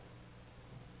bread.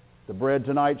 The bread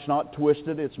tonight's not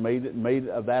twisted. It's made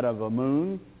of that of a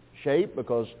moon shape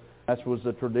because that was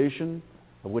the tradition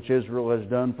of which Israel has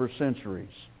done for centuries.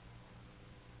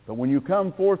 But when you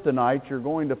come forth tonight, you're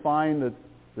going to find that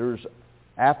there's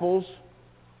apples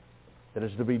that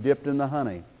is to be dipped in the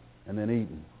honey and then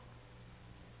eaten.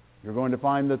 You're going to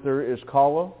find that there is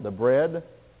challah, the bread,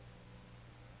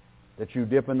 that you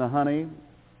dip in the honey,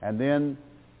 and then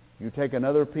you take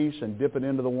another piece and dip it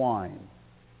into the wine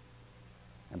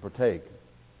and partake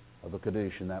of the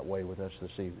Kaddish in that way with us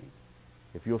this evening.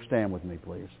 If you'll stand with me,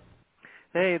 please.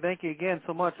 Hey, thank you again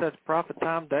so much. That's Prophet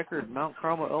Tom Deckard, Mount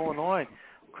Carmel, Illinois.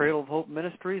 Cradle of Hope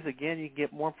Ministries. Again, you can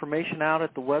get more information out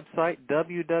at the website,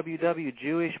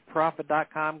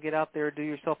 www.jewishprophet.com. Get out there, do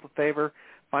yourself a favor,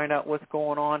 find out what's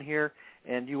going on here,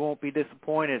 and you won't be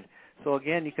disappointed. So,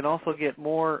 again, you can also get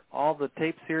all the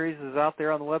tape series is out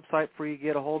there on the website for you to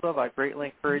get a hold of. I greatly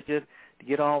encourage you to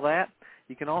get all that.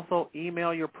 You can also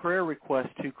email your prayer request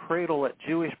to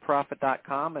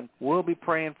cradle@jewishprophet.com, and we'll be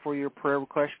praying for your prayer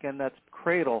request. Again, that's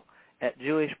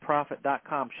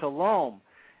cradle@jewishprophet.com. Shalom.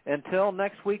 Until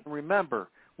next week, remember,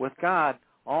 with God,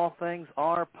 all things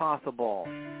are possible.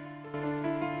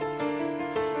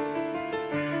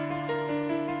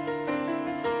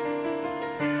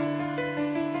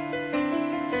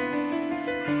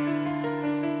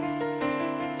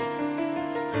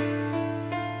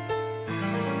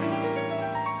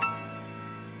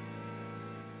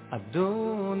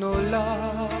 אדון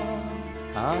עולם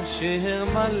אשר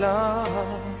מלך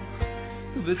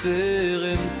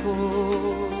בטרם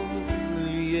כל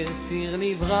יציר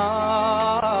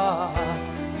נברא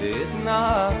ואת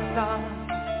נעשה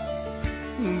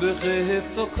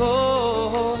בחפצו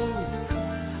כל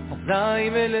אזי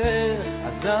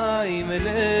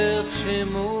מלך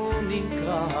שמו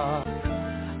נקרא.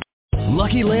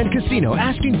 Lucky Land Casino,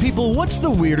 asking people, what's the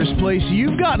weirdest place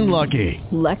you've gotten lucky?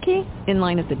 Lucky? In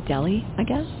line at the deli, I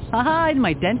guess? Aha, in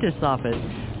my dentist's office.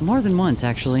 More than once,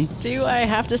 actually. Do I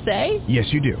have to say?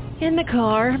 Yes, you do. In the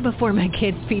car before my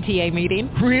kids' PTA meeting.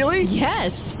 Really?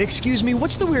 Yes. Excuse me,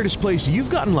 what's the weirdest place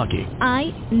you've gotten lucky?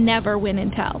 I never win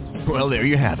and tell. Well, there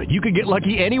you have it. You can get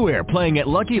lucky anywhere, playing at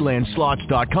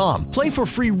LuckyLandSlots.com. Play for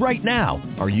free right now.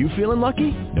 Are you feeling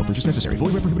lucky? No purchase necessary.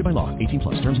 Void where prohibited by law.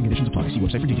 18+. Terms and conditions apply. See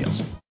website for details.